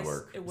crowd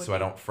work. So I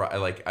don't.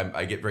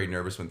 I get very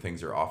nervous when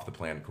things are off the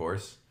planned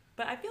course.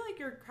 But I feel like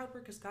your crowd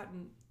work has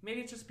gotten. Maybe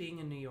it's just being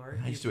in New York.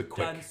 I just do it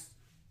quick.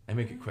 I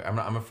make it quick.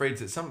 I'm afraid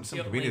that some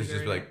comedians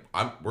just be like,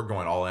 we're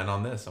going all in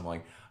on this. I'm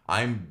like,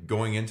 I'm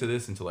going into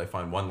this until I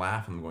find one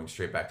laugh, and I'm going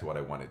straight back to what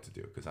I wanted to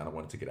do because I don't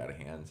want it to get out of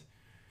hand.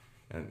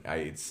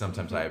 And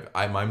sometimes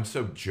I'm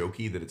so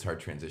jokey that it's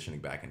hard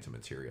transitioning back into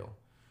material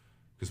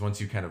because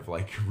once you kind of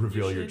like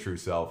reveal your true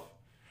self.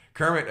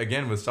 Kermit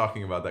again was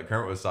talking about that.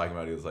 Kermit was talking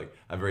about he was like,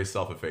 I'm very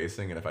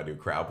self-effacing, and if I do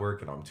crowd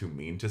work and I'm too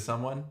mean to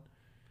someone.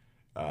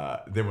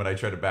 Then when I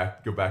try to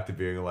go back to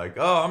being like,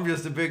 oh, I'm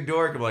just a big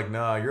dork, I'm like,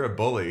 nah, you're a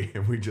bully,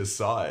 and we just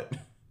saw it.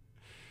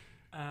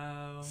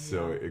 Oh.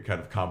 So yeah. it kind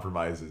of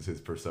compromises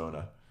his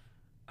persona.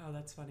 Oh,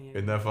 that's funny.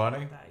 Isn't that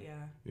funny?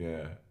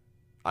 Yeah.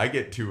 I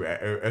get too.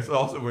 It's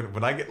also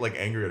when I get like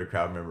angry at a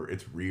crowd member,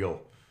 it's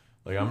real.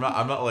 Like I'm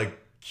not like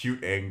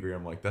cute angry.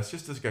 I'm like that's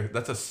just this guy.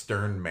 That's a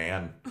stern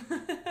man.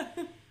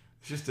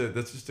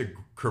 That's just a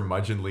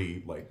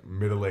curmudgeonly like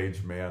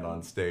middle-aged man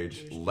on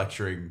stage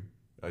lecturing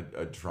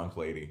a drunk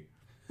lady.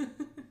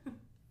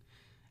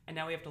 And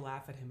now we have to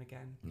laugh at him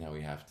again. Now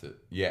we have to.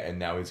 Yeah, and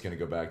now he's gonna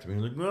go back to being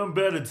like, well, I'm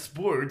bad at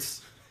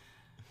sports.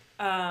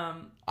 I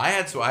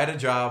had a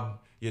job,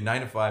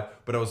 9 to 5,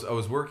 but I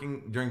was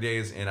working during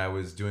days and I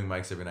was doing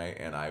mics every night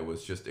and I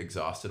was just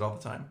exhausted all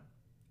the time,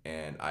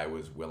 and I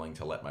was willing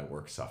to let my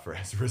work suffer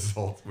as a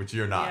result, which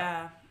you're not.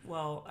 Yeah,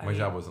 well, my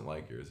job wasn't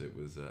like yours. It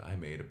was I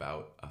made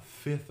about a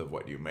fifth of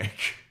what you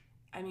make.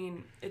 I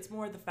mean, it's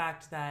more the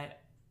fact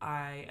that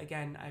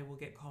I will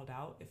get called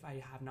out if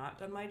I have not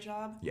done my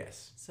job.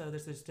 Yes. So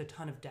there's just a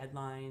ton of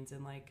deadlines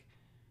and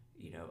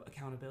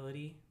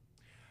accountability.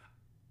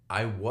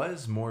 I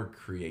was more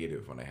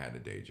creative when I had a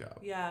day job.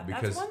 Yeah,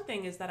 that's one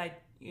thing is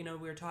that we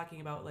were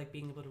talking about like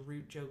being able to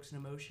root jokes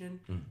and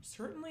emotion.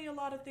 Certainly a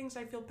lot of things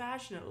I feel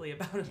passionately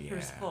about as a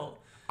result.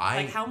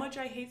 Like how much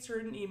I hate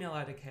certain email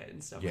etiquette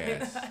and stuff like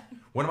that.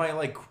 One of my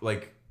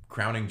like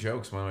crowning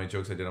jokes, one of my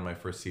jokes I did on my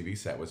first TV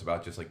set was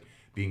about just like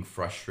being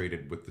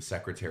frustrated with the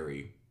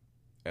secretary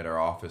at our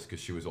office because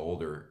she was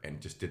older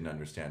and just didn't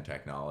understand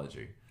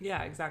technology.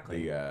 Yeah,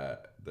 exactly.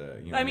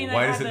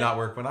 Why does it not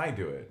work when I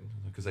do it?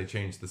 Because I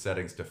changed the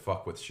settings to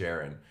fuck with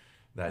Sharon.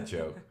 That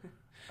joke.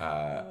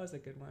 That was a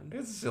good one.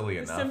 It's silly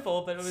enough.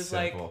 Simple, but it was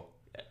simple.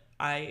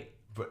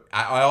 But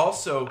I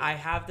also... I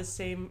have the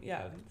same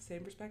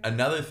perspective.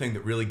 Another thing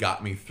that really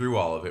got me through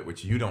all of it,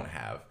 which you don't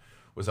have,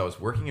 was I was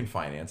working in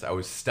finance. I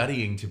was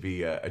studying to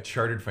be a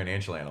chartered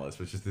financial analyst,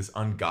 which is this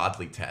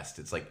ungodly test.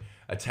 It's like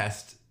a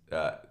test,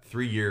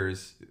 3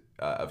 years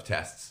of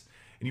tests.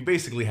 And you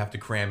basically have to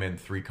cram in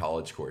 3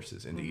 college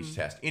courses into each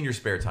test in your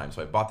spare time.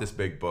 So I bought this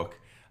big book.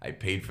 I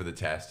paid for the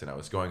test, and I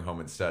was going home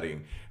and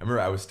studying. I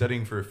remember I was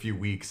studying for a few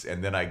weeks,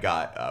 and then I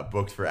got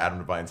booked for Adam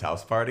Devine's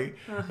house party.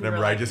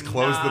 Remember, I just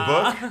closed the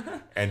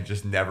book and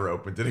just never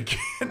opened it again.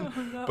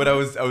 Oh, no. But it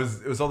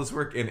was all this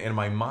work, and in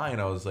my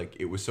mind, I was like,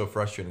 it was so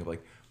frustrating.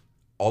 Like,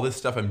 all this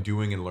stuff I'm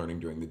doing and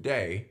learning during the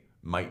day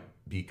might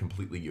be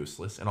completely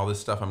useless, and all this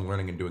stuff I'm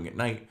learning and doing at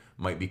night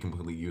might be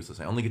completely useless.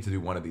 I only get to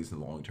do one of these in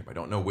the long term. I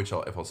don't know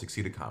if I'll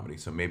succeed at comedy,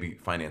 so maybe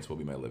finance will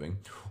be my living,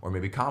 or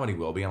maybe comedy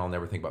will be, and I'll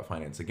never think about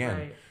finance again.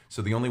 Right.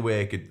 So the only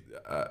way I could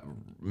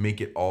make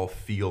it all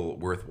feel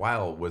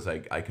worthwhile was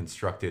I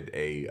constructed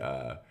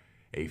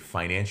a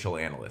financial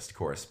analyst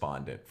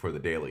correspondent for The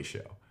Daily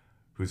Show,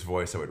 whose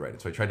voice I would write.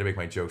 So I tried to make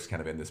my jokes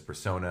kind of in this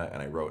persona,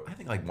 and I wrote, I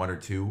think, like 1 or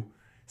 2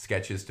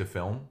 sketches to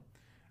film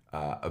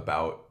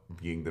about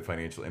being the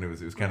financial, and it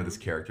was kind of this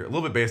character, a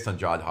little bit based on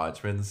John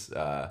Hodgman's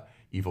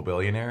Evil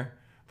Billionaire,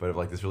 but of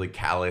like this really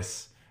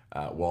callous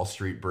Wall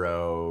Street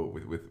bro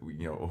with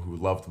who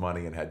loved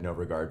money and had no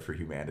regard for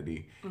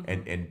humanity,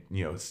 and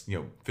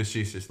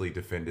facetiously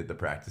defended the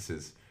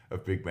practices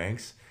of big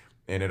banks,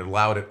 and it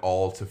allowed it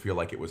all to feel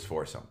like it was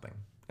for something,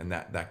 and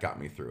that got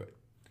me through it.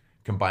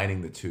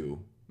 Combining the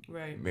two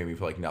made me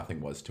feel like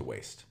nothing was to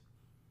waste,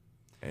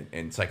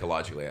 and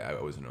psychologically I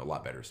was in a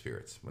lot better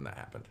spirits when that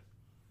happened.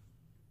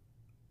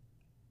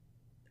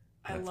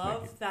 I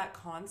love that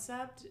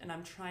concept, and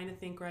I'm trying to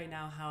think right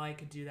now how I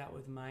could do that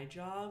with my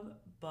job,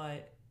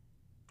 but...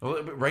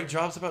 Well, write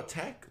jobs about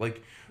tech.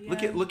 Like,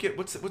 look at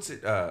what's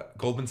it?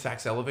 Goldman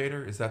Sachs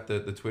Elevator, is that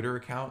the Twitter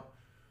account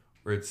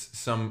where it's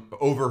some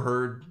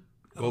overheard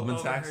Goldman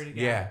Sachs?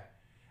 Yeah,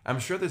 I'm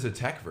sure there's a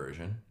tech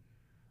version.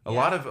 A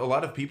lot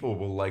of people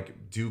will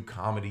like do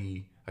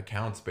comedy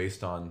accounts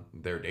based on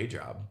their day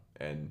job,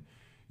 and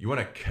you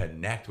want to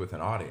connect with an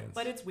audience.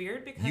 But it's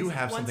weird because you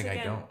have something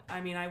I don't.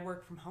 I mean, I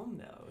work from home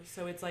though,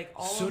 so it's like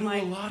all so of do my.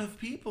 a lot of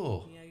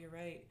people. Yeah, you're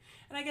right,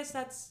 and I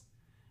guess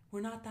we're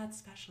not that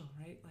special,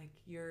 right? Like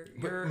your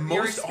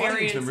most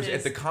audience members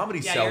at the Comedy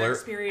Cellar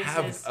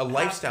have a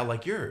lifestyle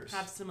like yours.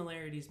 Have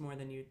similarities more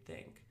than you'd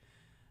think.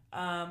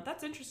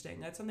 That's interesting.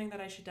 That's something that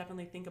I should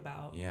definitely think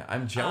about. Yeah,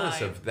 I'm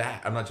jealous of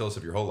that. I'm not jealous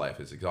of your whole life.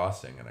 It's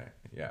exhausting, and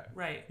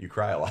right. You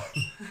cry a lot.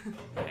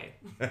 Right.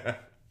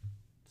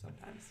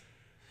 Sometimes,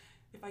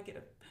 if I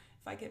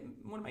get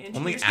one of my engineers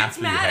only gets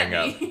after mad you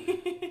hang at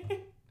me.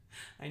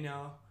 I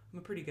know. I'm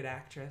a pretty good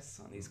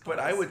actress on these calls.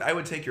 But I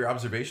would take your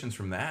observations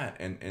from that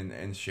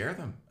and share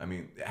them. I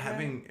mean,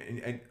 having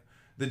and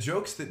the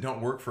jokes that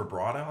don't work for a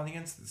broad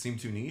audience that seem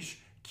too niche,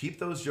 keep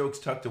those jokes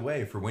tucked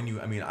away for when you.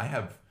 I mean, I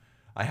have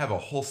a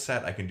whole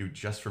set I can do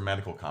just for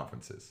medical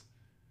conferences.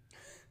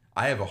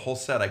 I have a whole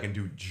set I can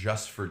do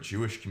just for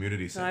Jewish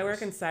community centers. So I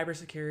work in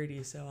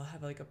cybersecurity, so I'll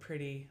have like a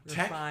pretty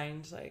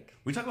refined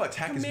We talk about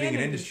tech as being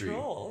an industry.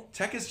 Control.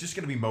 Tech is just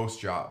going to be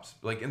most jobs.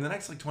 Like in the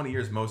next 20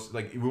 years,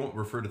 we won't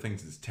refer to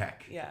things as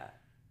tech. Yeah.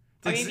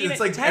 It's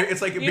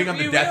like being on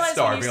the Death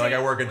Star, being like,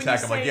 I work in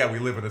tech. I'm like, yeah, we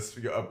live in a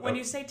when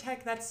you say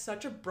tech, that's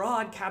such a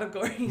broad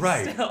category.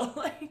 Right. Still.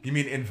 Like, you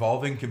mean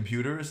involving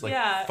computers? Like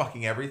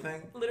fucking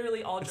everything?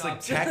 Literally all jobs. It's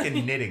like tech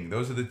and knitting.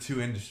 Those are the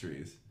two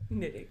industries.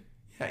 Knitting.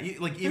 Yeah,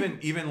 like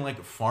even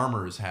like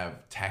farmers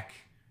have tech.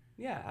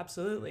 Yeah,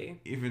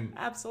 absolutely.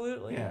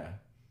 Absolutely. Yeah.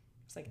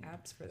 It's like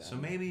apps for them. So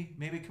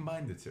maybe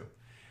combine the two.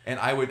 And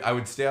I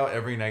would stay out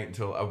every night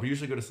until I would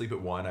usually go to sleep at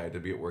 1. I had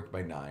to be at work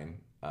by 9.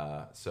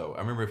 So I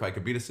remember if I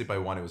could be to sleep by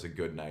 1, it was a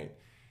good night.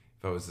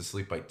 If I was to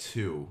sleep by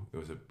 2, it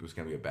was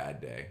going to be a bad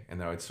day. And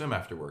then I would swim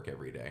after work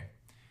every day.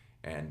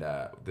 And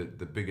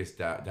the biggest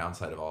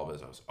downside of all of it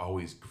is I was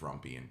always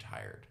grumpy and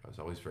tired. I was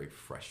always very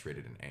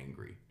frustrated and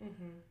angry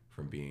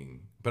from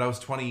being... But I was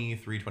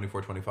 23,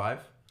 24, 25.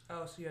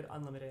 Oh, so you had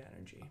unlimited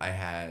energy.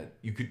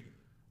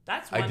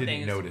 That's one thing. I thing.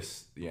 didn't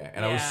notice. Yeah.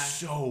 And I was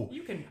so...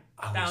 You can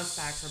bounce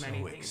back from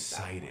anything.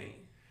 Excited.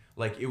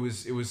 Like, it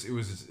was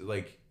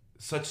like...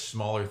 Such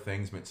smaller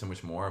things meant so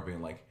much more.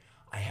 Being like,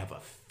 I have a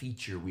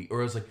feature week,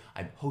 or I was like,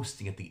 I'm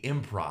hosting at the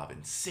Improv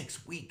in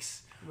 6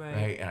 weeks,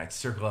 right? And I'd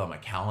circle out my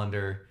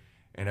calendar,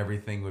 and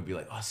everything would be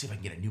like, oh, see if I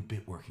can get a new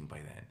bit working by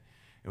then.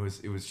 It was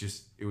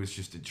just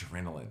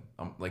adrenaline.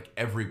 Like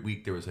every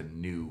week there was a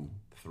new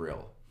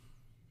thrill.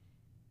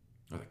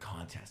 Or the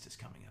contest is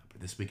coming up. Or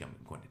this week I'm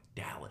going to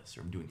Dallas,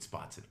 or I'm doing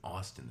spots in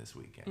Austin this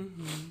weekend.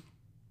 Mm-hmm.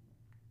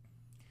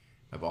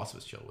 My boss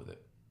was chill with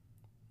it.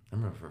 I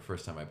remember for the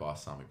first time my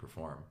boss saw me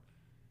perform.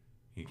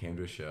 He came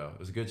to a show. It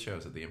was a good show. It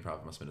was at the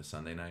Improv. It must have been a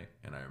Sunday night.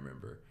 And I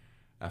remember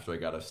after I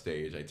got off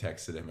stage, I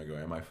texted him. I go,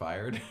 am I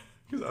fired?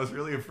 Because I was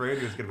really afraid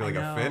he was going to be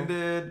like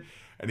offended.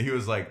 And he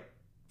was like,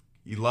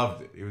 he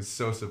loved it. He was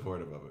so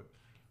supportive of it.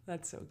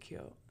 That's so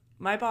cute.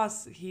 My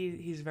boss,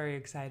 he's very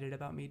excited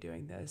about me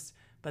doing this,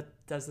 but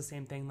does the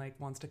same thing, like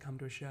wants to come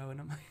to a show.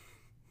 And I'm like,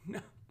 no.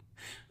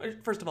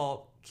 First of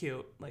all,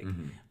 cute. Like,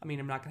 I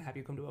mean, I'm not going to have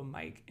you come to a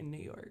mic in New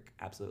York.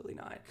 Absolutely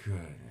not.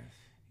 Goodness.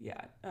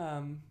 Yeah.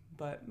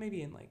 But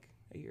maybe in like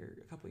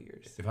a couple of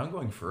years. If I'm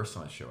going first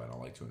on a show, I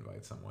don't like to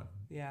invite someone.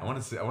 Yeah. I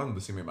want them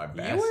to see me at my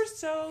best. You were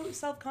so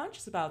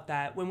self-conscious about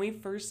that. When we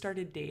first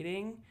started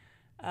dating,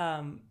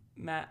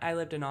 Matt, I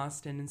lived in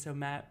Austin, and so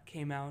Matt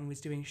came out and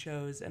was doing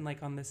shows, and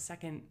like on the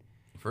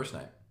first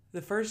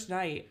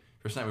night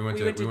we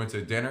went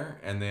to dinner,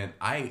 and then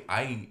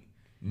I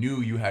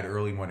knew you had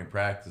early morning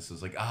practice. It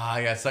was like,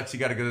 yeah, sucks, you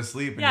got to go to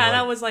sleep. And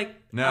I was like,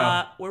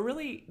 no,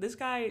 this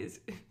guy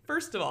is,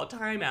 first of all,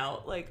 time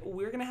out. Like,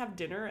 we're going to have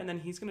dinner and then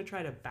he's going to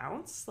try to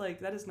bounce. Like,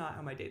 that is not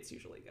how my dates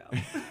usually go.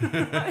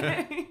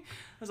 I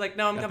was like,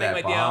 no, I'm coming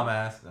with you.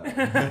 Ass. No.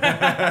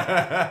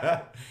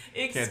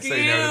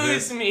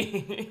 Excuse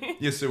me.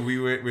 Yeah, so we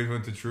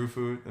went to True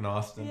Food in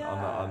Austin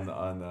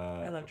on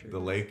I love True the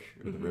lake,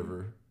 or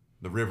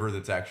the river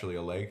that's actually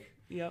a lake.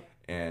 Yep.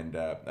 And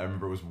I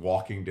remember it was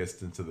walking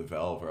distance to the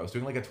Velve, where I was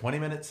doing like a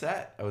 20-minute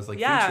set. I was like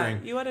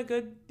featuring. You had a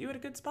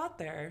good spot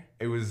there.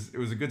 It was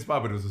a good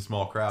spot, but it was a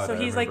small crowd. So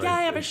he's like,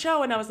 I have a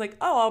show, and I was like,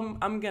 oh,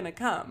 I'm gonna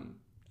come.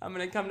 I'm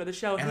gonna come to the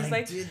show. And he's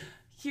like,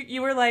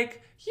 you were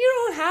like, you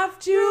don't have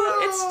to. No.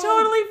 It's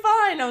totally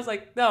fine. I was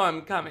like, no,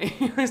 I'm coming.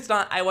 It's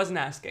not. I wasn't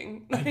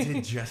asking. I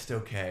did just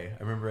okay.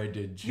 I remember I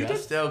did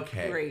just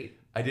okay. Great.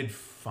 I did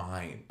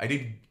fine. I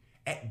did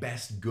at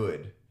best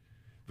good.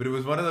 But it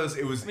was one of those.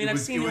 I've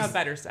seen you have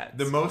better sets.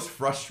 The most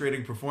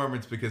frustrating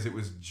performance because it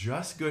was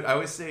just good. I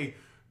always say,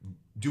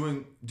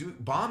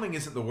 bombing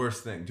isn't the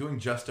worst thing. Doing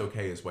just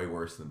okay is way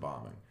worse than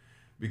bombing,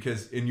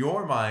 because in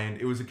your mind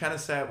it was a kind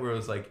of set where it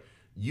was like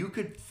you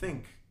could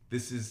think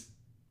this is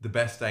the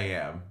best I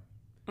am,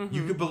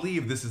 You could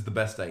believe this is the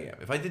best I am.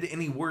 If I did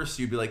any worse,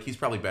 you'd be like, he's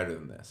probably better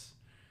than this.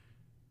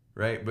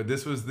 Right? But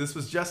this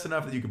was just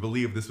enough that you could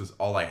believe this was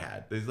all I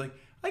had. It's like,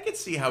 I could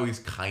see how he's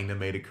kind of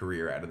made a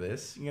career out of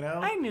this, you know?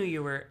 I knew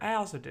you were. I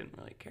also didn't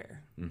really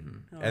care.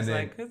 Mm-hmm. I was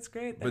like, it's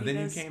great. But then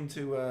you came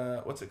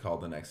to, what's it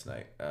called the next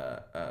night?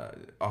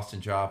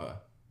 Austin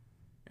Java.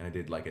 And I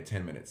did like a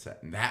 10-minute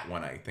set. And that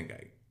one, I think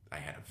I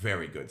had a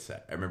very good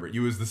set. I remember it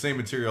was the same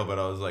material, but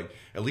I was like,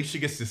 at least she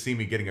gets to see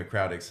me getting a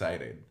crowd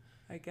excited.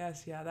 I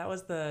guess, yeah. That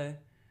was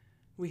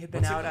we had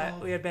been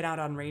out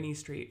on Rainy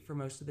Street for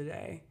most of the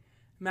day.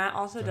 Matt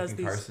also does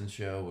these Carson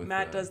show with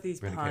Matt does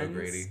these Brenda puns,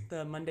 O'Grady.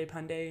 the Monday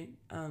Punday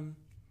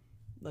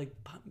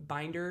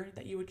binder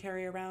that you would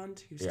carry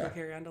around. You still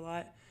carry around a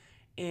lot.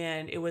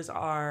 And it was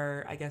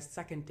our, I guess,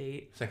 second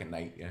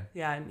night, yeah.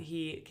 Yeah, and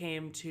he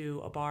came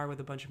to a bar with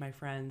a bunch of my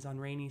friends on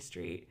Rainy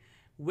Street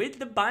with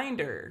the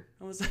binder.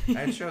 I was like, I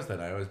had shows that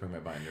I always bring my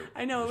binder.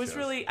 I know, it was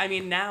really, I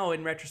mean, now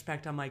in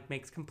retrospect, I'm like,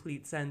 makes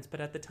complete sense.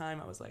 But at the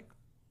time, I was like,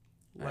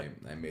 what?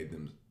 I made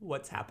them.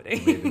 What's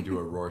happening? I made them do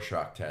a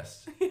Rorschach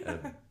test.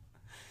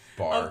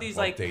 Bar of these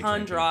like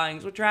pun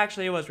drawings, which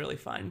actually it was really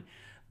fun,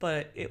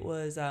 but it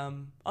was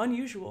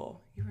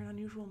unusual. You were an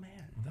unusual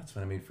man. Well, that's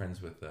when I made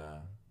friends with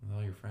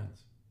all your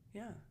friends.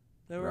 Yeah,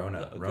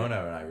 Rona and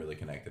I really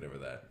connected over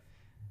that.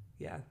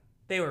 Yeah,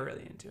 they were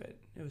really into it.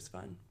 It was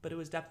fun, but it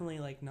was definitely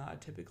like not a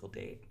typical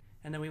date.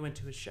 And then we went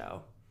to his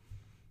show,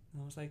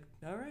 and I was like,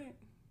 all right,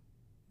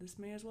 this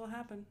may as well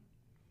happen.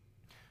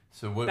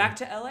 So back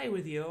to LA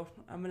with you.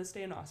 I'm gonna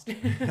stay in Austin.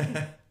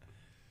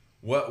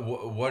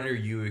 What are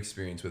you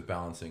experiencing with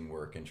balancing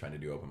work and trying to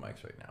do open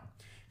mics right now?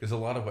 Because a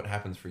lot of what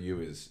happens for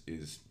you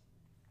is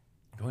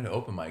going to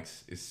open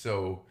mics is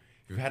so.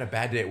 If you've had a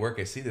bad day at work,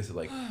 I see this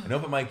like an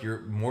open mic.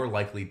 You're more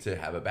likely to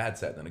have a bad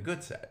set than a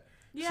good set.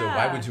 Yeah. So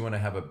why would you want to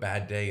have a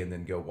bad day and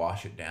then go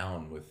wash it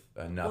down with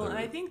another? Well, and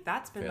I think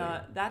that's been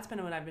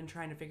what I've been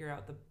trying to figure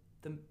out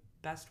the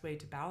best way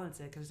to balance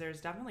it, because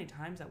there's definitely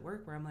times at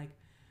work where I'm like,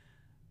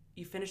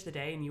 you finish the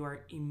day and you are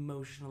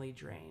emotionally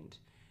drained.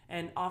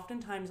 And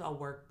oftentimes I'll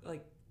work,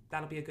 like,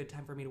 that'll be a good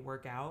time for me to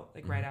work out,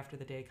 like, right after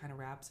the day kind of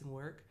wraps and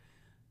work.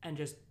 And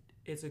just,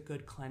 it's a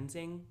good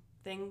cleansing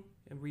thing.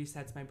 It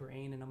resets my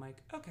brain. And I'm like,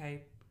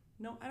 okay,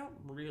 no, I don't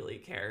really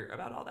care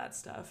about all that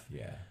stuff.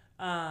 Yeah.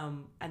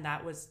 And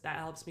that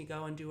helps me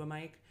go and do a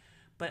mic.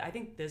 But I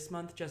think this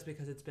month, just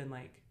because it's been,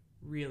 like,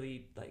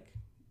 really, like,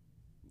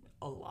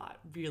 a lot,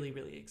 really,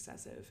 really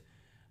excessive,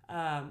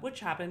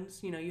 which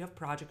happens. You know, you have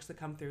projects that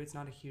come through. It's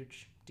not a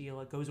huge deal.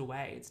 It goes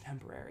away. It's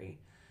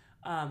temporary.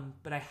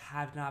 But I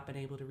have not been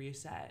able to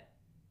reset.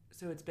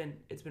 So it's been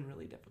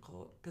really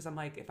difficult, because I'm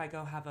like, if I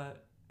go have a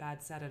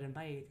bad set at a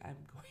mic, I'm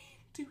going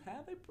to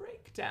have a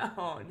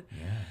breakdown.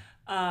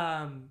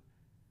 Yeah.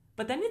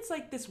 But then it's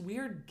like this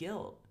weird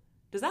guilt.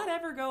 Does that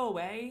ever go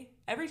away?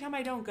 Every time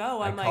I don't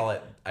go, I call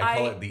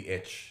it the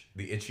itch,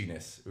 the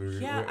itchiness.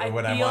 Yeah,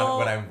 when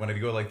I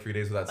go like 3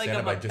 days without like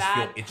stand-up, I just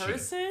feel itchy.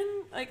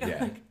 Person? Like, yeah.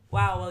 I'm like,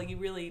 wow, well, you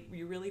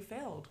really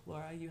failed,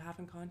 Laura. You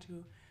haven't gone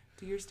to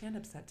your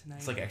stand-up set tonight.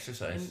 It's like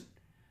exercise. And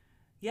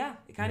yeah,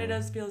 it kind of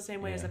does feel the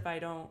same way as if I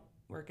don't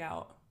work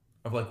out.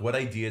 Of like, what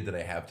idea did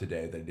I have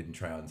today that I didn't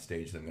try on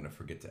stage that I'm going to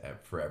forget to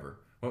have forever?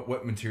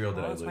 What material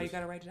did I lose? That's why you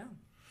got to write it down.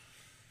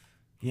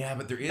 Yeah,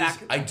 but there is.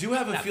 I do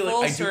have a feeling.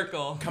 Full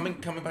circle.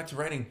 Coming back to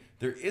writing,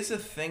 there is a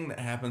thing that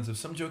happens of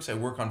some jokes I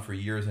work on for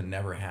years and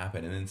never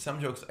happen, and then some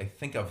jokes I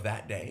think of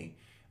that day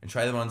and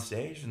try them on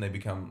stage, and they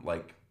become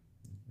like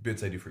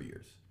bits I do for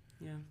years.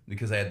 Yeah.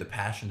 Because I had the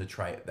passion to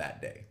try it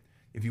that day.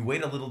 If you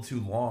wait a little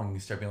too long, you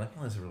start being like,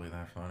 "Oh, is it really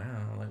that funny?" I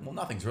don't know. Like, well,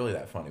 nothing's really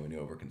that funny when you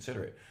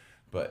overconsider it.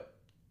 But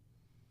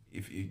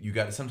if you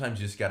got, sometimes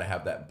you just got to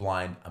have that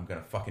blind. I'm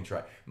gonna fucking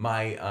try.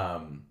 My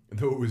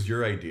though it was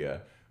your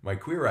idea. My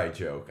Queer Eye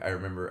joke, I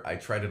remember I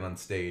tried it on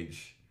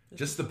stage,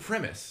 just the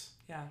premise,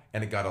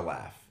 and it got a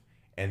laugh.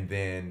 And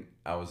then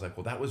I was like,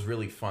 well, that was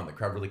really fun. The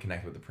crowd really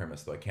connected with the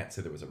premise, though I can't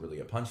say there was really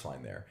a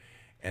punchline there.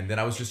 And then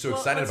I was just so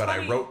excited about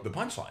it, I wrote the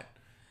punchline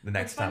the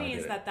next time I did it.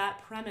 What's funny is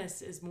that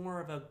premise is more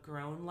of a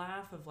groan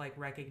laugh of, like,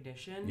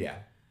 recognition. Yeah.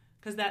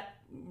 Because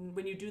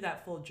when you do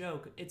that full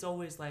joke, it's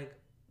always like,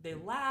 they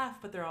laugh,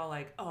 but they're all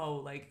like, oh,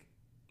 like,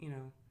 you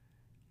know,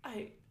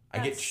 I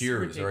get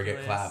cheers ridiculous. Or I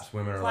get claps.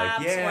 Women are like,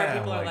 yeah. Or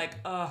people are like,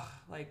 ugh,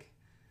 like.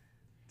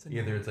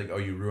 Either it's like, oh,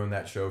 you ruined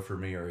that show for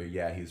me, or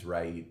yeah, he's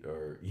right,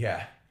 or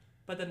yeah.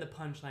 But then the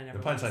punchline. The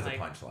punchline's like, a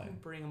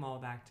punchline. Bring them all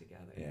back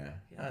together. Yeah.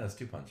 That's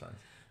 2 punchlines.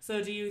 So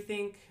what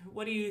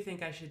do you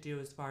think I should do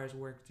as far as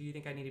work? Do you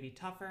think I need to be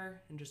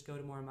tougher and just go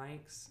to more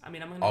mics? I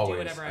mean, I'm going to do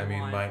whatever I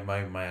want. I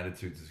mean, my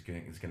attitude is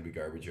going to be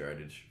garbage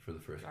yardage for the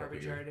first couple of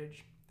years. Garbage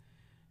yardage.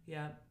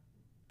 Yeah.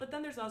 But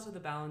then there's also the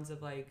balance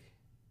of, like,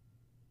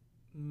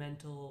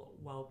 mental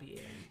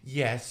well-being.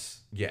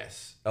 Yes.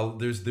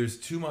 There's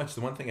too much.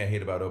 The one thing I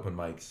hate about open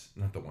mics,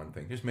 not the one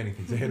thing, there's many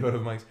things I hate about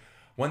open mics.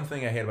 One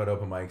thing I hate about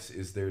open mics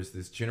is there's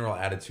this general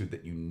attitude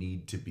that you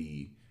need to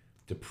be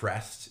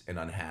depressed and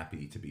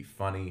unhappy to be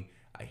funny.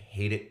 I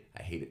hate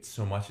it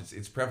so much.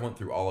 It's prevalent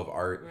through all of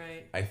art.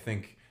 Right. I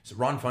think so.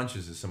 Ron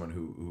Funches is someone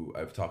who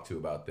I've talked to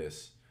about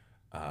this.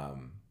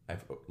 I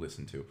I've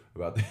listened to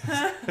about this.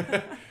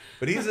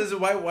 But he says,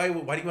 why do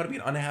you want to be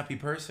an unhappy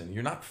person?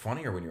 You're not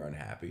funnier when you're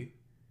unhappy.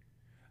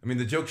 I mean,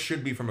 the joke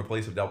should be from a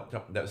place of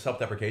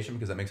self-deprecation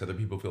because that makes other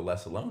people feel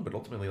less alone. But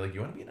ultimately, like,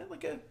 you want to be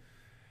like a...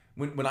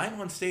 When I'm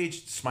on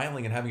stage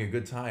smiling and having a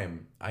good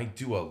time, I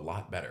do a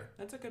lot better.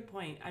 That's a good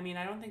point. I mean,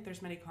 I don't think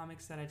there's many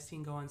comics that I've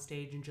seen go on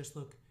stage and just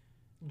look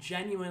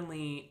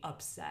genuinely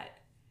upset.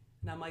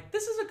 And I'm like,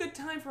 this is a good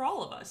time for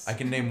all of us. I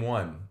can name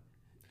one.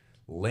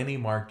 Lenny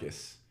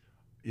Marcus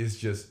is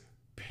just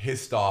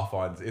pissed off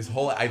on his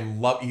whole...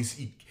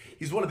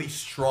 He's one of the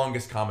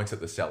strongest comics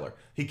at the Cellar.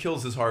 He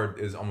kills as hard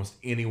as almost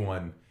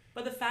anyone.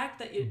 But the fact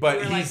that you're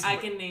like, I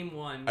can name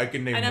one. I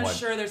can name one. And I'm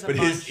sure there's a bunch.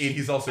 But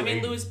he's also... I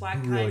mean, Lewis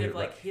Black kind of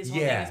like, his whole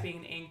thing is being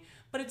an ing.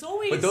 But it's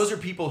always... But those are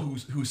people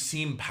who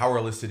seem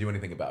powerless to do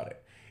anything about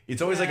it.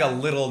 It's always like a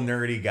little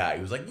nerdy guy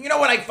who's like, you know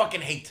what I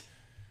fucking hate?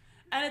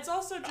 And it's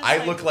also just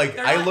I look like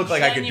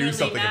I could do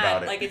something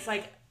about it. Like, it's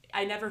like,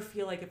 I never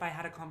feel like if I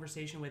had a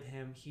conversation with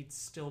him, he'd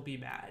still be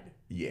mad.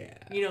 Yeah.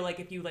 You know, like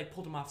if you like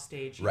pulled him off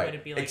stage, he right.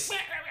 wouldn't be like...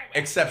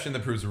 Exception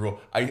that proves the rule.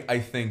 I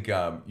think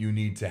you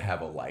need to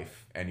have a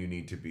life and you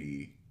need to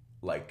be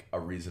like a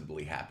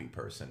reasonably happy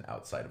person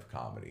outside of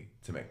comedy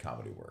to make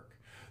comedy work.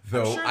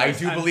 Though sure I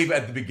do believe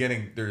at the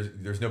beginning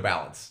there's no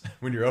balance.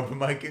 When you're open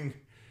micing,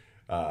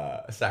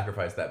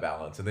 sacrifice that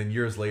balance. And then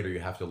years later you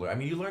have to learn. I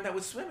mean, you learned that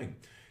with swimming.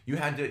 You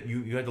had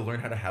to learn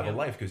how to have a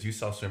life because you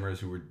saw swimmers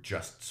who were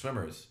just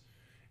swimmers.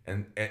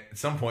 And at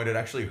some point, it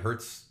actually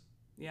hurts.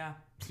 Yeah,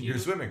 you're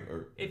swimming.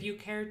 Or if you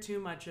care too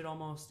much, it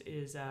almost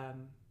is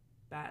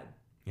bad.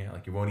 Yeah,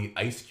 like you won't eat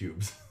ice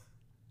cubes.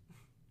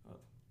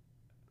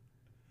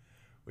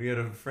 We had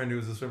a friend who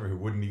was a swimmer who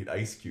wouldn't eat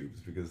ice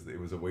cubes because it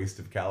was a waste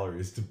of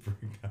calories to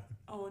bring down.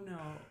 Oh no,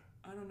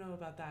 I don't know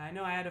about that. I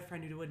know I had a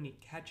friend who wouldn't eat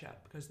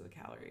ketchup because of the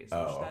calories.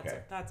 Oh,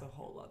 okay. That's a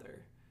whole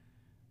other.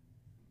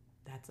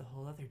 That's a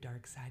whole other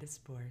dark side of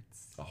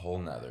sports. A whole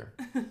nother.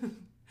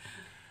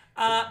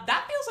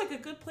 That feels like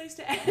a good place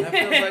to end. That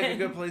feels like a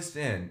good place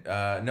to end.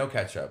 No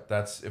ketchup.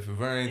 That's if we've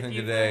learned anything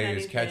today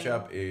is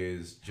ketchup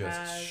is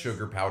just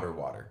sugar powder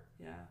water.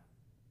 Yeah,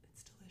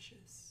 it's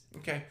delicious.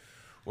 Okay,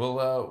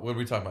 well, what are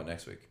we talking about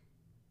next week?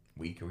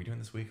 Are we doing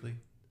this weekly?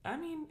 I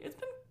mean, it's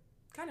been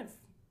kind of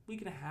week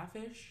and a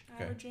half-ish,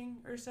 averaging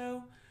or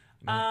so.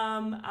 No.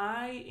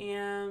 I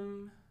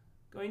am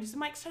going to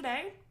some mics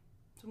today,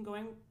 so I'm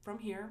going from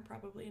here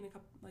probably in a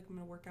couple. Like I'm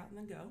gonna work out and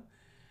then go.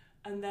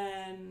 And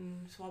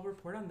then, so I'll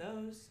report on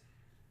those.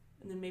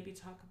 And then maybe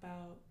talk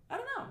about, I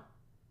don't know.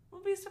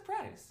 It'll be a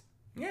surprise.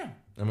 Yeah.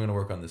 I'm going to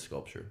work on this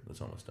sculpture that's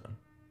almost done.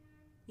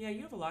 Yeah,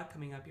 you have a lot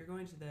coming up. You're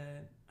going to the...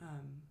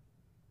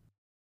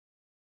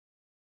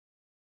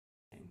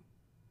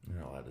 You're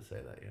not allowed to say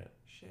that yet.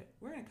 Shit.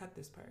 We're going to cut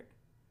this part.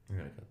 We're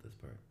going to cut this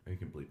part. Or you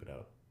can bleep it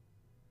out.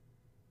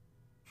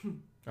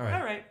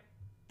 All right.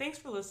 Thanks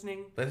for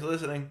listening. Thanks for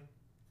listening.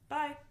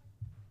 Bye.